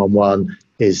by 111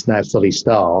 is now fully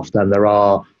staffed, and there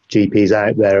are GPs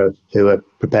out there who are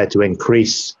prepared to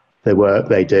increase the work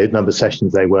they do, number of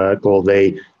sessions they work, or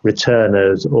the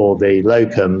returners or the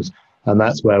locums. And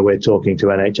that's where we're talking to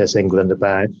NHS England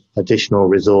about additional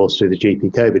resource through the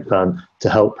GP COVID fund to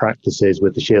help practices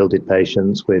with the shielded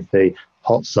patients, with the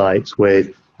hot sites,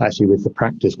 with the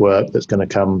practice work that's going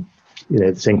to come,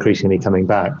 it's increasingly coming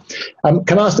back.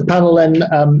 Can I ask the panel then,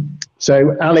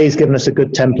 so Ali's given us a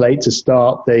good template to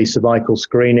start the cervical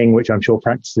screening, which I'm sure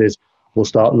practices will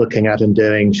start looking at and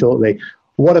doing shortly.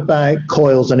 What about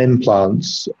coils and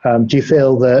implants? Do you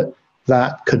feel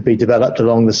that could be developed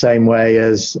along the same way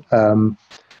as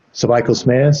cervical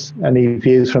smears? Any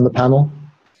views from the panel?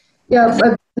 Yeah,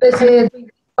 we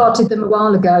started them a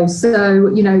while ago, so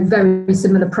very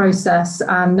similar process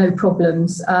and no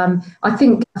problems. I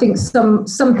think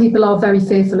some people are very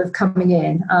fearful of coming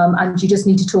in, and you just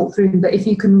need to talk through them. But if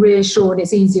you can reassure, and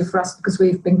it's easier for us because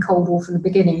we've been cold war from the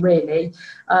beginning, really.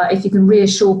 If you can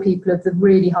reassure people of the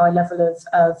really high level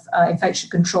of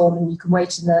infection control, and you can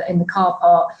wait in the car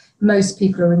park, most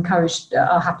people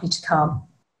are happy to come.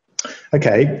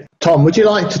 Okay, Tom, would you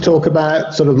like to talk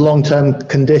about sort of long-term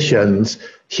conditions?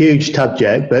 Huge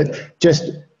subject, but just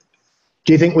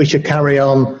do you think we should carry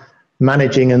on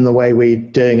managing in the way we're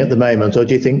doing at the moment, or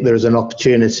do you think there is an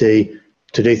opportunity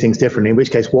to do things differently? In which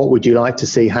case, what would you like to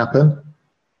see happen?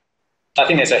 I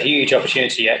think there's a huge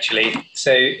opportunity, actually.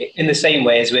 So in the same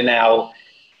way as we're now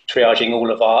triaging all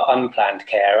of our unplanned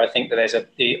care, I think that there's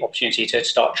the opportunity to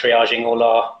start triaging all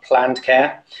our planned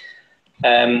care.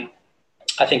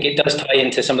 I think it does tie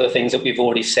into some of the things that we've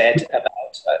already said about,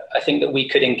 I think that we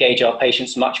could engage our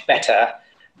patients much better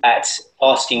at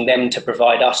asking them to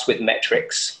provide us with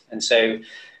metrics. And so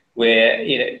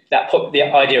we're,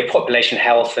 the idea of population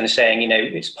health and saying,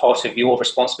 it's part of your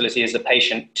responsibility as the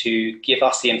patient to give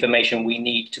us the information we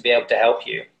need to be able to help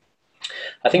you.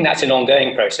 I think that's an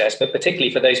ongoing process, but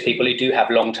particularly for those people who do have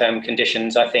long-term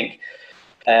conditions, I think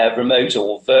remote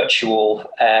or virtual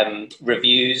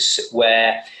reviews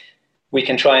where we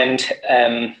can try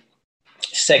and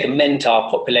segment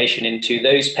our population into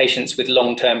those patients with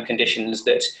long-term conditions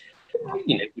that would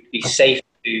be safe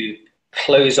to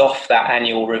close off that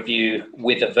annual review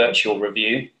with a virtual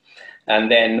review,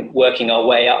 and then working our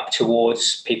way up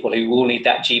towards people who will need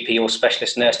that GP or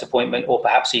specialist nurse appointment, or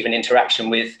perhaps even interaction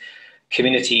with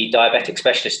community diabetic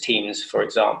specialist teams, for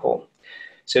example.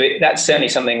 So that's certainly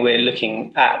something we're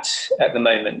looking at the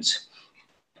moment.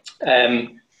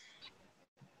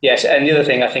 Yes, and the other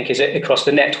thing I think is across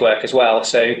the network as well.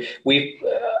 So we've,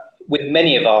 with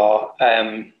many of our,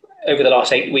 over the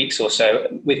last 8 weeks or so,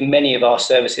 with many of our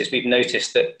services, we've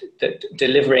noticed that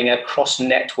delivering a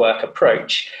cross-network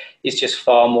approach is just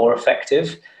far more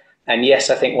effective. And yes,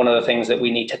 I think one of the things that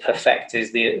we need to perfect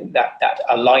is that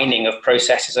aligning of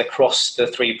processes across the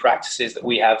 3 practices that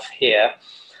we have here.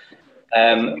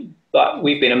 But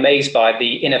we've been amazed by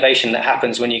the innovation that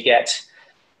happens when you get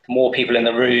more people in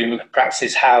the room.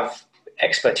 Practices have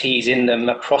expertise in them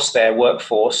across their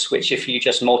workforce, which if you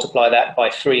just multiply that by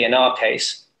 3 in our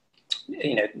case,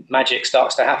 magic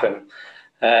starts to happen.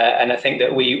 And I think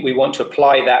that we want to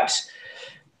apply that.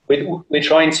 We're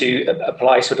trying to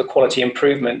apply sort of quality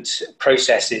improvement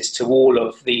processes to all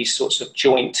of these sorts of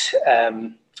joint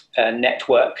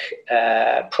network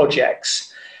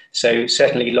projects. So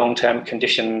certainly long-term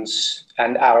conditions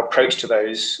and our approach to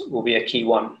those will be a key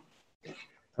one.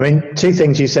 I mean, 2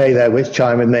 things you say there which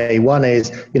chime with me. One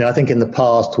is, I think in the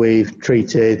past we've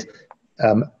treated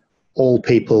all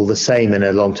people the same in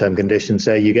a long-term condition.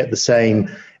 So you get the same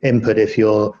input if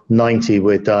you're 90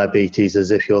 with diabetes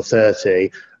as if you're 30,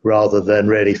 rather than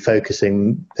really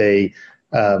focusing the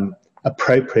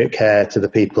appropriate care to the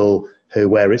people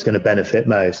where it's going to benefit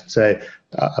most. So,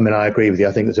 I agree with you.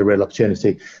 I think there's a real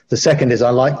opportunity. The second is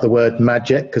I like the word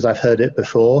magic because I've heard it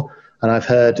before. And I've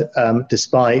heard,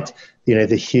 despite,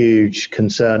 the huge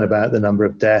concern about the number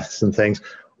of deaths and things,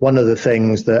 one of the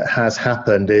things that has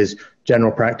happened is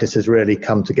general practice has really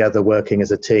come together, working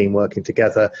as a team, working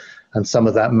together. And some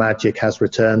of that magic has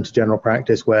returned to general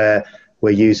practice where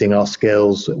we're using our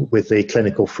skills with the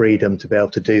clinical freedom to be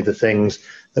able to do the things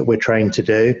that we're trained to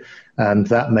do. And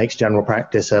that makes general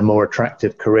practice a more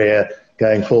attractive career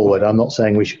going forward. I'm not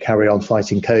saying we should carry on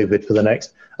fighting COVID for the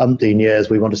next umpteen years.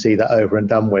 We want to see that over and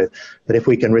done with. But if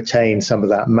we can retain some of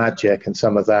that magic and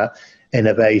some of that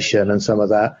innovation and some of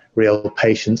that real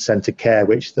patient-centered care,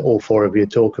 which all 4 of you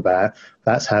talk about,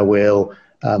 that's how we'll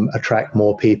attract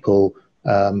more people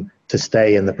to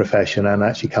stay in the profession and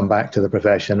actually come back to the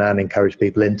profession and encourage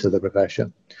people into the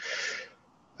profession.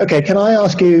 Okay, can I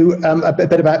ask you a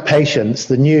bit about patients,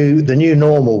 the new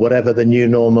normal, whatever the new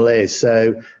normal is?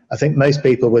 So I think most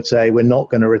people would say we're not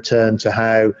going to return to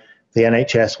how the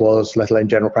NHS was, let alone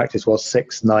general practice was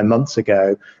 6-9 months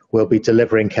ago. We'll be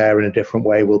delivering care in a different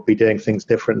way. We'll be doing things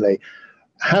differently.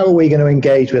 How are we going to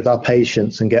engage with our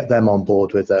patients and get them on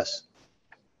board with this?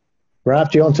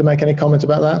 Rav, do you want to make any comments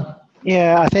about that?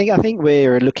 Yeah, I think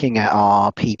we're looking at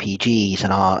our PPGs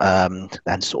and our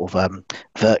and sort of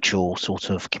virtual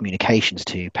sort of communications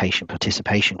to patient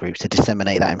participation groups to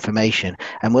disseminate that information,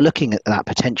 and we're looking at that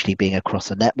potentially being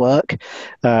across a network.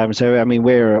 So I mean,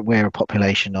 we're a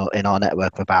population in our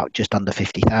network of about just under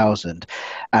 50,000,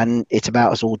 and it's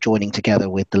about us all joining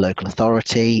together with the local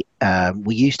authority.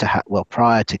 We used to have, well,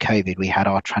 prior to COVID, we had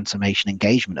our transformation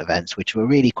engagement events, which were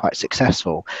really quite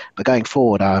successful. But going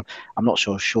forward, I'm not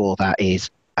sure that is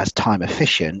as time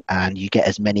efficient and you get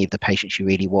as many of the patients you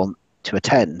really want to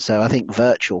attend. So I think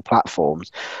virtual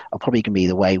platforms are probably going to be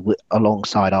the way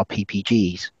alongside our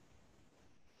PPGs.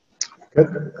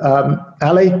 Good.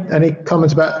 Ali, any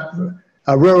comments about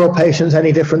are rural patients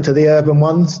any different to the urban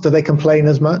ones? Do they complain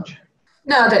as much?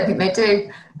 No, I don't think they do.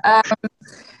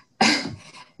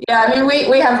 Yeah, I mean,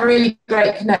 we have really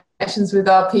great connections with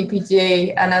our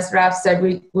PPG, and as Rav said,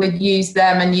 we would use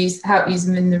them and help use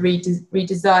them in the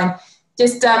redesign.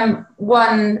 Just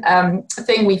one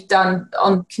thing we've done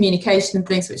on communication and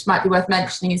things which might be worth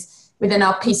mentioning is within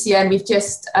our PCN, we've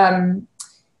just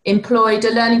employed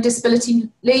a learning disability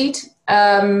lead,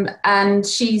 and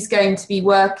she's going to be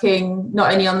working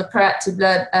not only on the proactive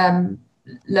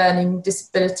learning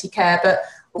disability care, but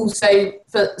also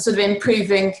for sort of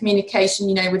improving communication,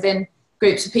 you know, within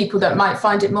groups of people that might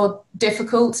find it more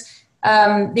difficult.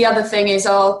 The other thing is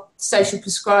our social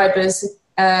prescribers,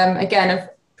 again, have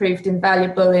proved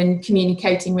invaluable in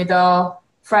communicating with our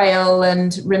frail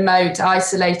and remote,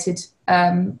 isolated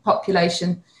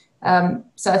population.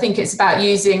 So I think it's about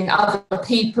using other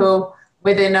people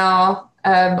within our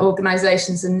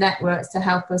organisations and networks to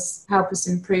help us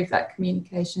improve that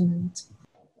communication.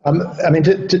 I mean,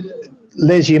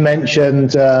 Liz, you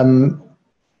mentioned,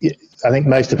 I think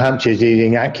most of Hampshire is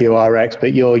using AccuRx,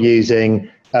 but you're using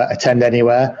Attend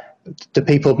Anywhere. Do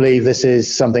people believe this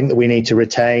is something that we need to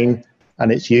retain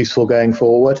and it's useful going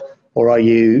forward? Or do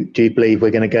you believe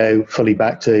we're going to go fully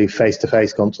back to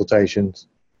face-to-face consultations?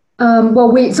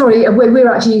 Well, we're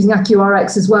actually using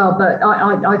AccuRx as well, but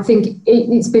I think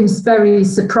it's been very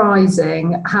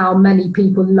surprising how many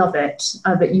people love it,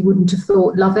 that you wouldn't have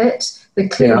thought love it. They're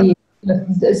clearly,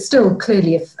 there's still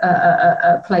clearly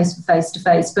a place for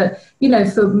face-to-face, but, you know,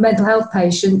 for mental health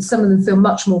patients, some of them feel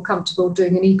much more comfortable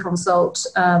doing an e-consult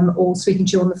or speaking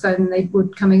to you on the phone than they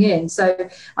would coming in. So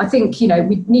I think, you know,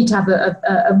 we need to have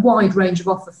a wide range of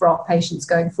offer for our patients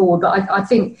going forward, but I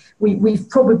think we've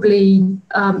probably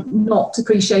not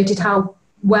appreciated how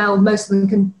well most of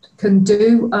them can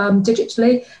do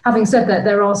digitally. Having said that,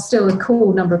 there are still a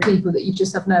core number of people that you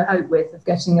just have no hope with of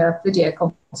getting a video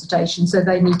consultation, so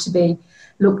they need to be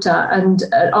looked at. And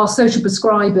our social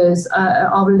prescribers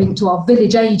are linked to our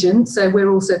village agents, so we're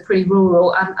also pretty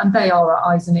rural, and they are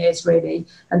our eyes and ears really,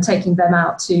 and taking them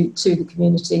out to the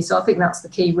community. So I think that's the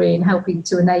key really, in helping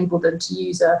to enable them to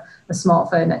use a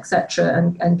smartphone,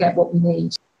 etc., and get what we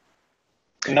need.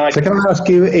 So can I ask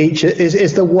you each,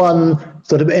 is there one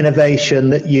sort of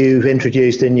innovation that you've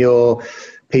introduced in your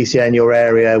PCN, your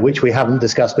area, which we haven't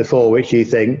discussed before, which you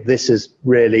think this has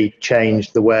really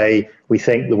changed the way we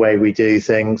think, the way we do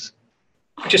things?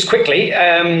 Just quickly,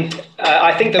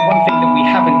 I think the one thing that we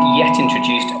haven't yet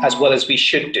introduced as well as we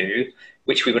should do,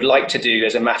 which we would like to do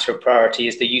as a matter of priority,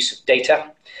 is the use of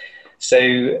data. So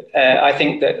I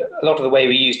think that a lot of the way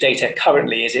we use data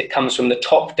currently is it comes from the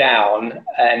top down,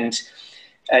 and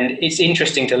it's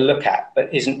interesting to look at,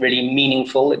 but isn't really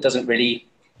meaningful. It doesn't really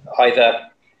either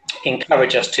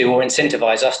encourage us to or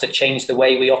incentivize us to change the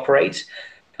way we operate.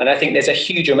 And I think there's a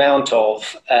huge amount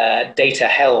of data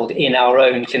held in our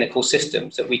own clinical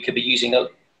systems that we could be using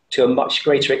to a much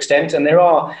greater extent. And there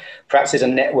are practices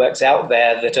and networks out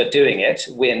there that are doing it.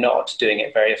 We're not doing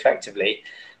it very effectively.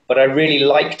 But I really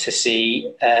like to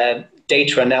see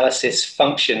data analysis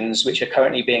functions, which are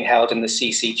currently being held in the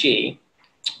CCG,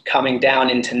 coming down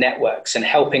into networks and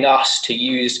helping us to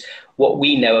use what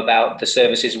we know about the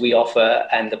services we offer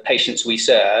and the patients we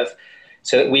serve,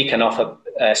 so that we can offer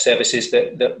services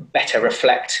that better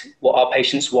reflect what our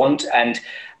patients want and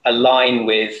align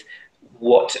with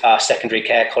what our secondary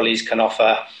care colleagues can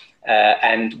offer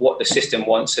and what the system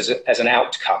wants as an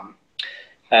outcome.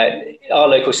 Our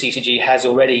local CCG has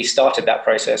already started that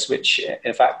process, which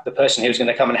in fact the person who was going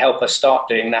to come and help us start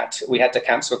doing that, we had to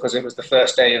cancel because it was the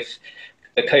first day of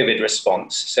the COVID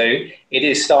response. So it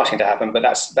is starting to happen, but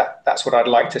that's what I'd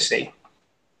like to see.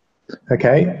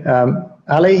 Okay.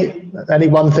 Ali, any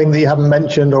one thing that you haven't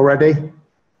mentioned already?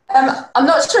 I'm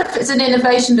not sure if it's an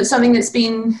innovation, but something that's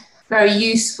been very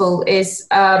useful is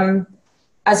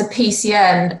as a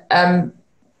PCN,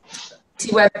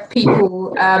 where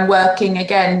people working,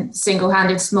 again,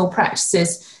 single-handed small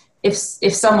practices, if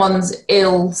someone's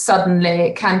ill suddenly,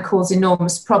 it can cause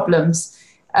enormous problems.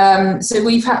 So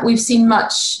we've seen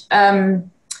much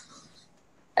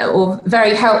or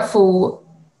very helpful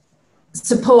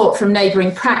support from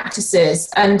neighbouring practices,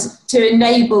 and to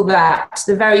enable that,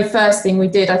 the very first thing we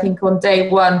did, I think, on day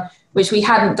one, which we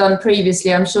hadn't done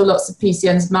previously, I'm sure lots of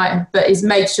PCNs might have, but is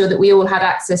made sure that we all had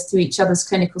access to each other's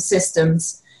clinical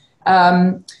systems.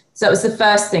 So that was the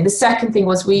first thing. The second thing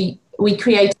was we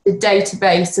created a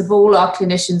database of all our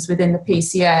clinicians within the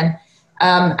PCN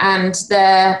and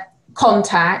their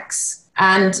contacts,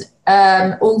 and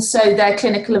also their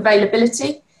clinical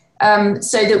availability,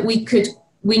 so that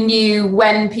we knew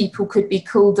when people could be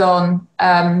called on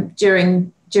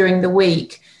during the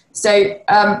week. So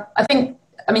I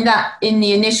mean that in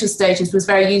the initial stages was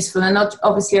very useful, and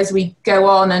obviously as we go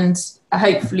on, and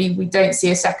hopefully we don't see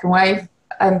a second wave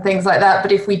and things like that,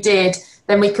 but if we did,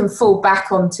 then we can fall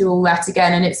back onto all that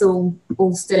again, and it's all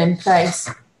still in place.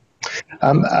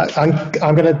 I'm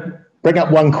going to bring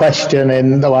up one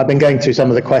question, though I've been going through some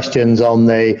of the questions on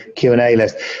the Q&A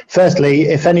list. Firstly,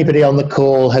 if anybody on the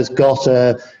call has got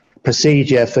a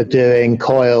procedure for doing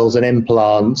coils and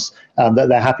implants that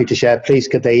they're happy to share, please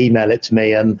could they email it to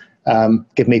me and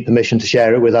give me permission to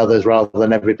share it with others rather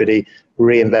than everybody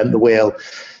reinvent the wheel.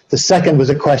 The second was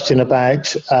a question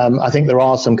about, I think there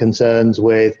are some concerns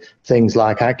with things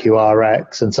like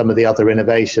AccuRx and some of the other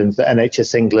innovations that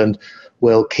NHS England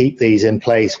will keep these in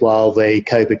place while the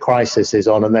COVID crisis is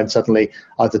on, and then suddenly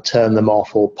either turn them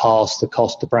off or pass the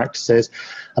cost to practices.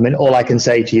 I mean, all I can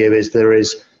say to you is there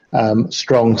is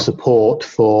strong support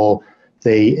for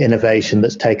the innovation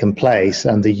that's taken place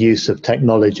and the use of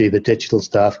technology, the digital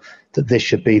stuff, that this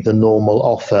should be the normal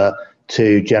offer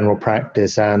to general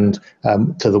practice and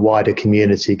to the wider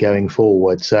community going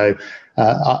forward. So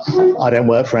I don't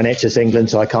work for NHS England,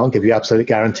 so I can't give you absolute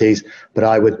guarantees, but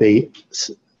I would be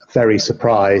very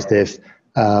surprised if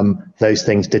those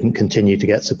things didn't continue to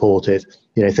get supported.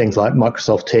 You know, things like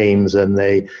Microsoft Teams and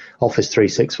the Office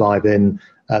 365 in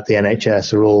the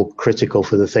NHS are all critical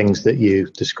for the things that you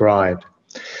described.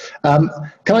 Can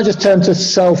I just turn to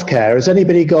self-care? Does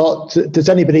anybody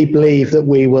believe that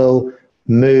we will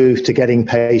move to getting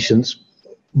patients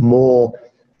more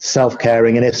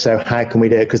self-caring, and if so, how can we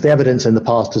do it? Because the evidence in the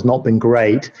past has not been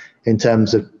great in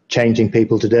terms of changing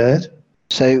people to do it.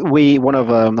 So one of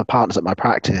the partners at my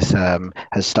practice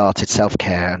has started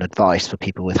self-care and advice for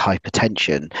people with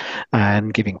hypertension,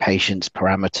 and giving patients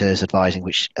parameters, advising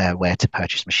where to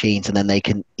purchase machines, and then they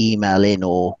can email in,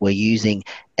 or we're using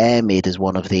AirMid as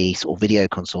one of the sort of video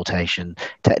consultation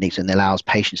techniques, and it allows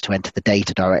patients to enter the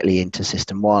data directly into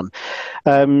System 1.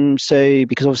 So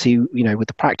because obviously, you know, with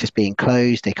the practice being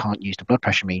closed, they can't use the blood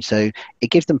pressure mean. So it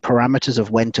gives them parameters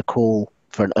of when to call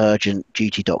for an urgent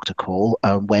duty doctor call,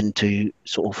 when to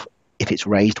sort of, if it's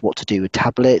raised, what to do with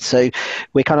tablets. So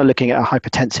we're kind of looking at a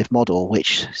hypertensive model,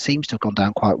 which seems to have gone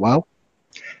down quite well.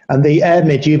 And the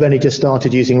AirMid you've only just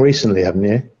started using recently, haven't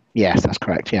you? Yes, that's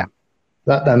correct, yeah.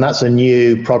 And that's a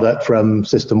new product from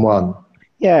System 1.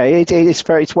 Yeah,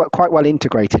 it's quite well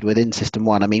integrated within System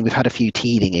 1. I mean, we've had a few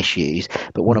teething issues,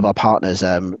 but one of our partners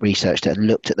researched it and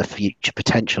looked at the future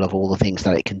potential of all the things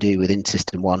that it can do within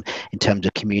System 1 in terms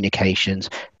of communications.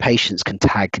 Patients can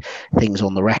tag things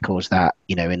on the records that,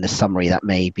 you know, in the summary that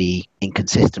may be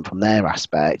inconsistent from their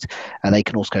aspect, and they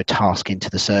can also go task into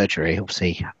the surgery.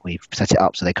 Obviously, we've set it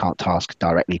up so they can't task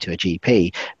directly to a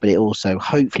GP, but it also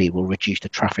hopefully will reduce the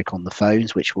traffic on the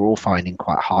phones, which we're all finding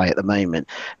quite high at the moment.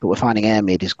 But we're finding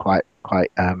AirMid is quite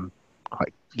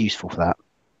useful for that.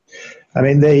 I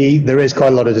mean, there is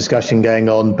quite a lot of discussion going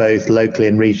on both locally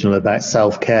and regional about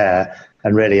self-care,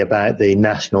 and really about the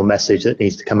national message that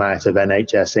needs to come out of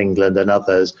NHS England and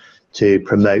others to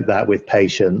promote that with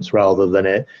patients, rather than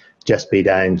it just be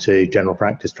down to general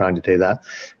practice trying to do that.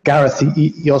 Gareth,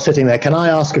 you're sitting there. Can I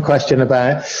ask a question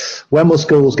about when will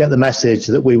schools get the message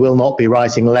that we will not be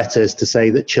writing letters to say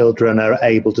that children are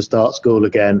able to start school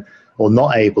again or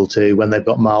not able to when they've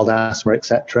got mild asthma,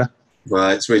 etc.?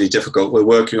 Well, it's really difficult. We're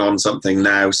working on something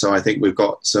now, so I think we've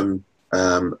got some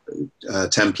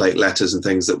template letters and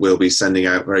things that we'll be sending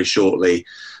out very shortly,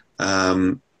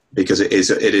 because it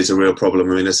is a real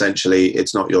problem. I mean, essentially,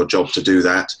 it's not your job to do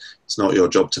that. It's not your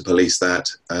job to police that.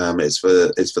 It's for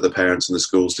the parents and the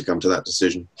schools to come to that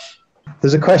decision.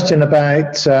 There's a question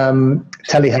about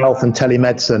telehealth and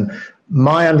telemedicine.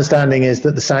 My understanding is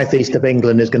that the southeast of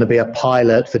England is going to be a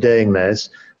pilot for doing this.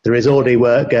 There is already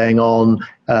work going on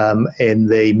in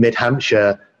the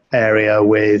mid-Hampshire area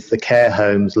with the care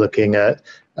homes, looking at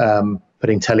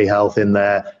putting telehealth in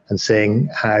there and seeing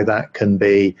how that can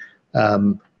be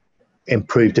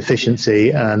improve efficiency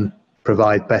and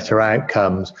provide better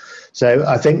outcomes. So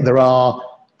I think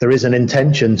there is an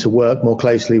intention to work more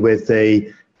closely with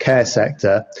the care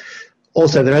sector.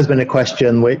 Also, there has been a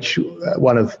question which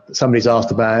somebody's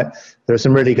asked about. There are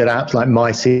some really good apps like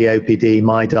My COPD,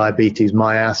 My Diabetes,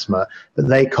 My Asthma, but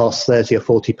they cost £30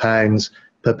 or £40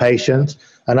 per patient.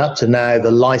 And up to now,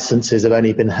 the licenses have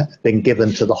only been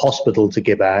given to the hospital to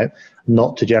give out,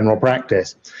 not to general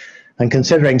practice. And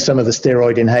considering some of the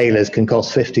steroid inhalers can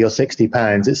cost £50 or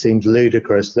 £60, it seems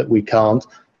ludicrous that we can't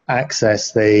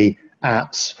access the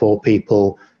apps for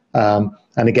people. And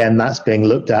again, that's being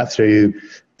looked at through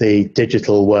the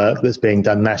digital work that's being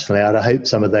done nationally. And I hope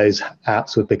some of those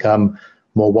apps would become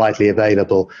more widely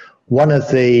available. One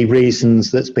of the reasons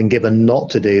that's been given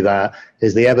not to do that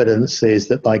is the evidence is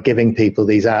that by giving people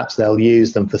these apps, they'll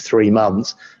use them for 3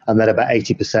 months and then about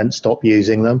 80% stop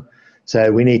using them.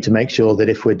 So we need to make sure that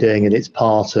if we're doing it, it's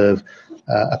part of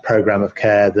a program of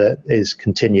care that is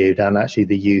continued and actually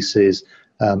the use is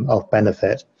of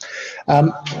benefit.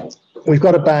 We've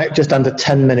got about just under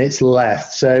 10 minutes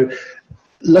left. So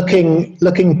looking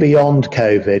beyond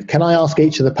COVID, can I ask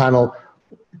each of the panel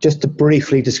just to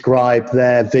briefly describe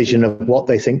their vision of what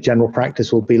they think general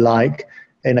practice will be like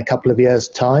in a couple of years'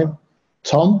 time?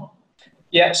 Tom?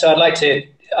 Yeah, so I'd like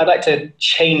to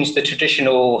change the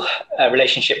traditional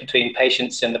relationship between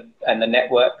patients and the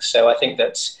network. So I think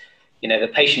that, the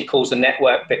patient calls the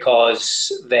network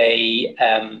because they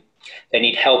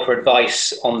need help or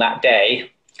advice on that day.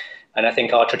 And I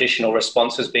think our traditional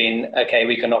response has been, okay,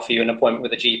 we can offer you an appointment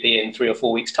with a GP in 3 or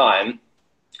 4 weeks' time.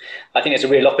 I think there's a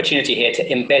real opportunity here to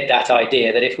embed that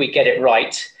idea that if we get it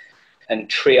right and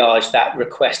triage that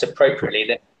request appropriately,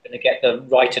 then we're going to get the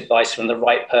right advice from the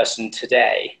right person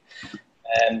today.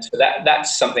 And so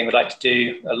that's something we'd like to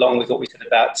do, along with what we said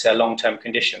about long-term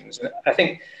conditions. And I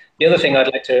think the other thing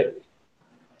I'd like to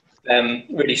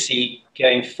really see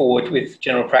going forward with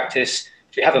general practice,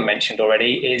 which we haven't mentioned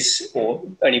already, or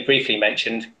only briefly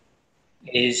mentioned,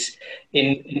 is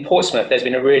in Portsmouth, there's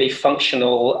been a really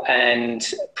functional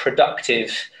and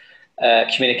productive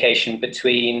communication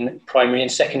between primary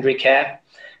and secondary care.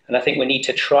 And I think we need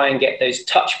to try and get those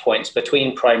touch points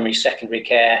between primary, secondary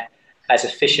care as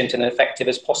efficient and effective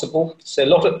as possible. So a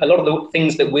lot of the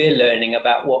things that we're learning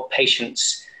about what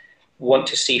patients want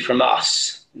to see from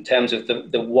us in terms of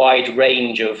the wide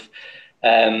range of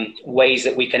ways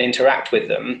that we can interact with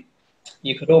them,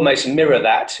 you could almost mirror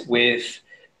that with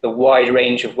the wide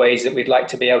range of ways that we'd like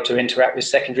to be able to interact with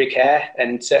secondary care.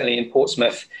 And certainly in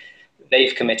Portsmouth,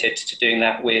 they've committed to doing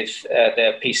that with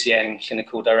their PCN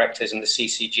clinical directors and the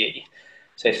CCG.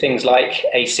 So things like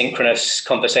asynchronous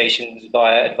conversations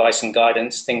via advice and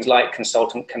guidance, things like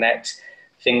Consultant Connect,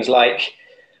 things like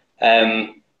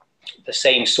the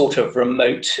same sort of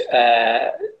remote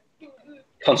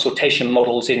consultation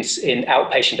models in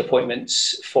outpatient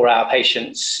appointments for our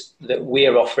patients that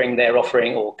we're offering, they're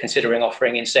offering, or considering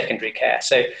offering in secondary care.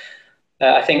 So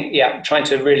I think, trying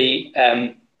to really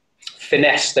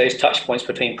finesse those touch points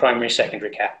between primary and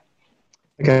secondary care.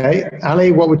 Okay,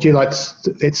 Ali, what would you like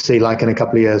it to see like in a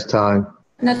couple of years' time?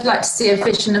 And I'd like to see a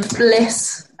vision of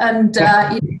bliss and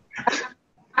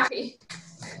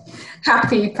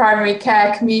happy primary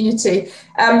care community.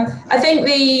 I think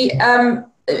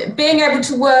being able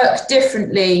to work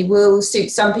differently will suit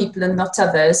some people and not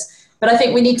others. But I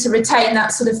think we need to retain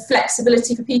that sort of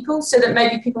flexibility for people so that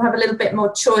maybe people have a little bit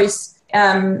more choice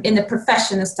in the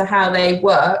profession as to how they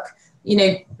work,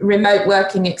 remote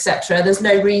working, etc. There's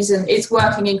no reason, it's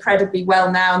working incredibly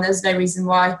well now, and there's no reason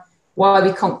why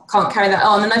we can't carry that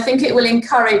on. And I think it will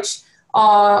encourage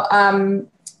our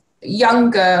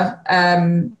younger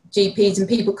GPs and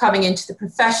people coming into the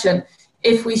profession,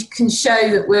 if we can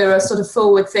show that we're a sort of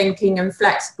forward-thinking and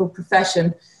flexible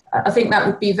profession. I think that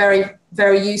would be very,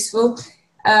 very useful.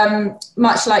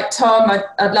 Much like Tom,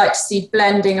 I'd like to see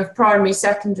blending of primary,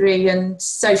 secondary and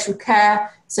social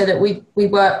care so that we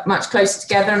work much closer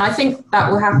together. And I think that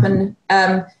will happen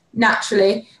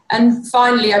naturally. And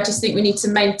finally, I just think we need to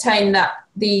maintain that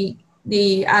the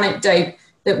anecdote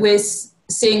that we're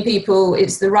seeing people,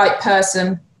 it's the right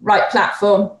person, right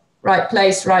platform, right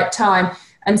place, right time.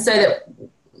 And so that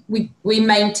we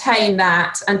maintain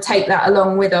that and take that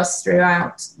along with us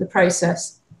throughout the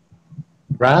process.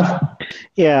 Rav?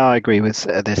 Yeah, I agree with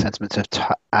the sentiments of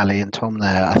Ali and Tom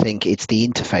there. I think it's the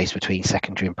interface between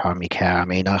secondary and primary care. I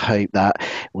mean, I hope that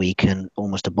we can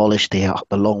almost abolish the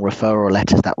long referral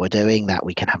letters that we're doing, that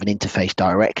we can have an interface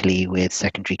directly with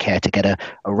secondary care to get a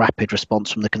rapid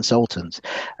response from the consultants.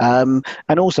 And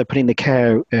also putting the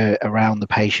care around the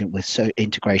patient with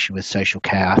integration with social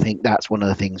care. I think that's one of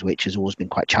the things which has always been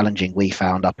quite challenging. We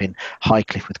found up in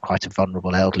Highcliffe with quite a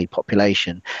vulnerable elderly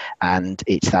population, and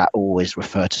it's that always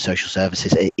refer to social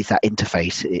services. It's that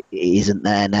interface. It isn't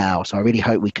there now. So I really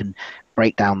hope we can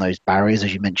break down those barriers,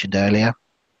 as you mentioned earlier.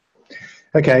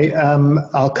 Okay,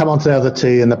 I'll come on to the other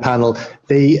two in the panel.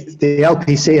 The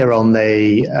LPC are on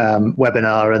the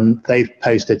webinar, and they've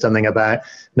posted something about,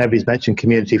 nobody's mentioned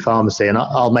community pharmacy, and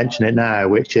I'll mention it now,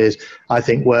 which is, I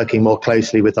think working more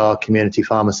closely with our community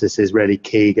pharmacists is really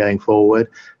key going forward,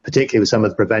 particularly with some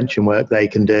of the prevention work they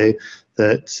can do,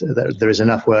 that there is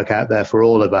enough work out there for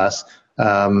all of us,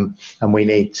 and we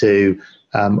need to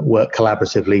work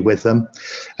collaboratively with them.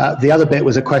 The other bit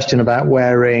was a question about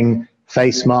wearing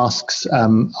face masks,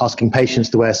 asking patients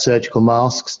to wear surgical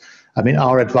masks. I mean,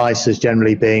 our advice has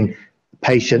generally been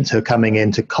patients who are coming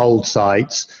into cold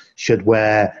sites should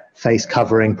wear face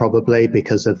covering probably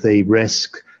because of the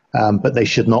risk, but they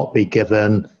should not be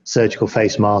given surgical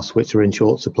face masks which are in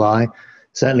short supply.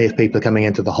 Certainly if people are coming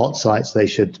into the hot sites, they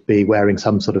should be wearing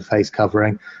some sort of face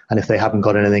covering. And if they haven't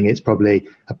got anything, it's probably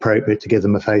appropriate to give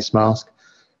them a face mask.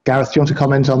 Gareth, do you want to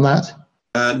comment on that?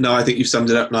 No, I think you've summed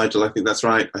it up, Nigel. I think that's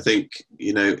right. I think,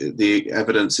 the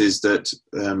evidence is that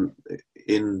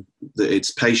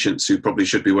it's patients who probably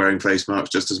should be wearing face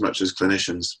masks just as much as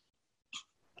clinicians.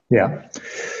 Yeah.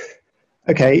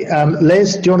 Okay,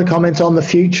 Liz, do you want to comment on the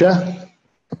future?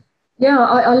 Yeah,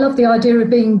 I love the idea of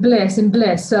being bliss,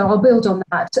 so I'll build on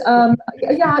that.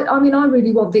 Yeah, I mean, I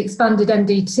really want the expanded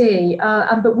MDT,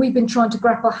 but we've been trying to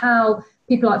grapple how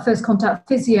people like first contact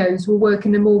physios will work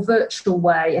in a more virtual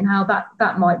way and how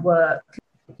that might work.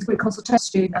 Group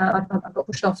consultation, I got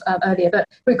pushed off earlier, but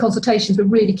group consultations we're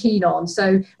really keen on.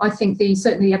 So I think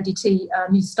certainly MDT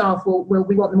new staff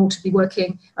we want them all to be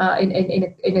working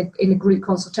in a group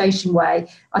consultation way.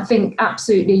 I think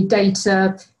absolutely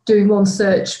data, doing one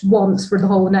search once for the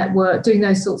whole network, doing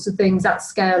those sorts of things at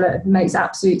scale makes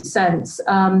absolute sense.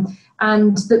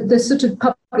 And the sort of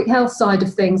public health side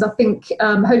of things, I think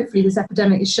hopefully this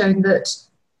epidemic has shown that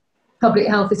public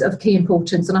health is of key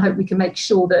importance, and I hope we can make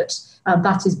sure that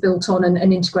that is built on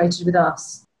and integrated with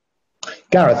us.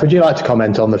 Gareth, would you like to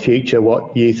comment on the future,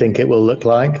 what you think it will look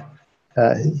like?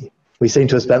 We seem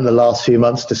to have spent the last few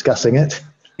months discussing it.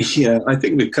 Yeah, I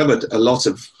think we've covered a lot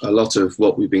of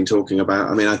what we've been talking about.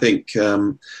 I mean, I think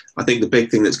the big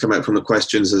thing that's come out from the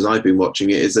questions as I've been watching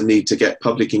it is the need to get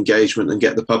public engagement and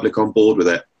get the public on board with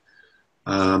it.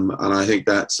 And I think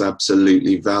that's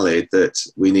absolutely valid, that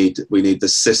we need the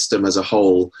system as a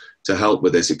whole to help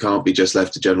with this. It can't be just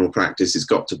left to general practice. It's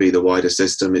got to be the wider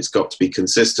system. It's got to be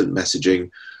consistent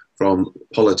messaging from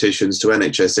politicians to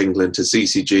NHS England to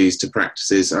CCGs to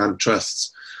practices and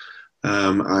trusts.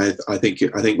 I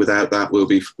think without that we'll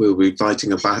be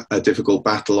fighting a difficult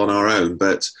battle on our own.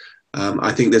 But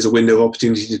I think there's a window of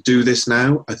opportunity to do this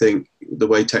now. I think the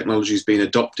way technology has been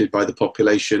adopted by the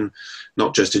population,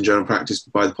 not just in general practice,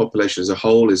 but by the population as a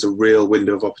whole, is a real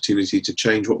window of opportunity to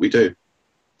change what we do.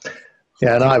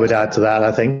 Yeah, and I would add to that,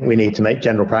 I think we need to make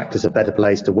general practice a better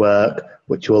place to work,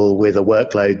 which will, with a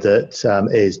workload that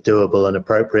is doable and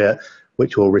appropriate,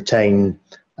 which will retain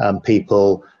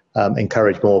people,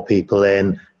 encourage more people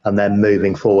in, and then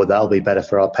moving forward, that'll be better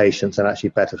for our patients and actually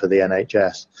better for the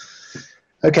NHS.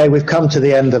 Okay, we've come to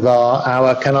the end of our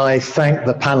hour. Can I thank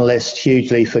the panelists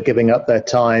hugely for giving up their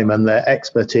time and their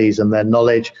expertise and their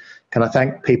knowledge? Can I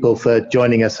thank people for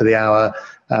joining us for the hour?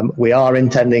 We are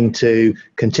intending to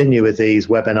continue with these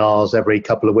webinars every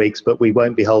couple of weeks, but we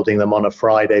won't be holding them on a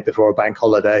Friday before a bank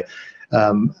holiday.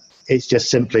 It's just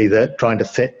simply that trying to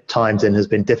fit times in has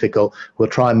been difficult. We'll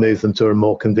try and move them to a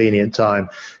more convenient time.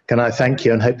 Can I thank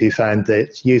you and hope you found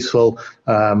it useful,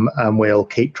 and we'll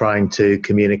keep trying to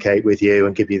communicate with you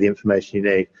and give you the information you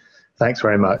need. Thanks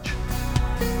very much.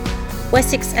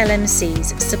 Wessex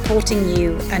LMCs, supporting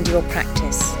you and your practice.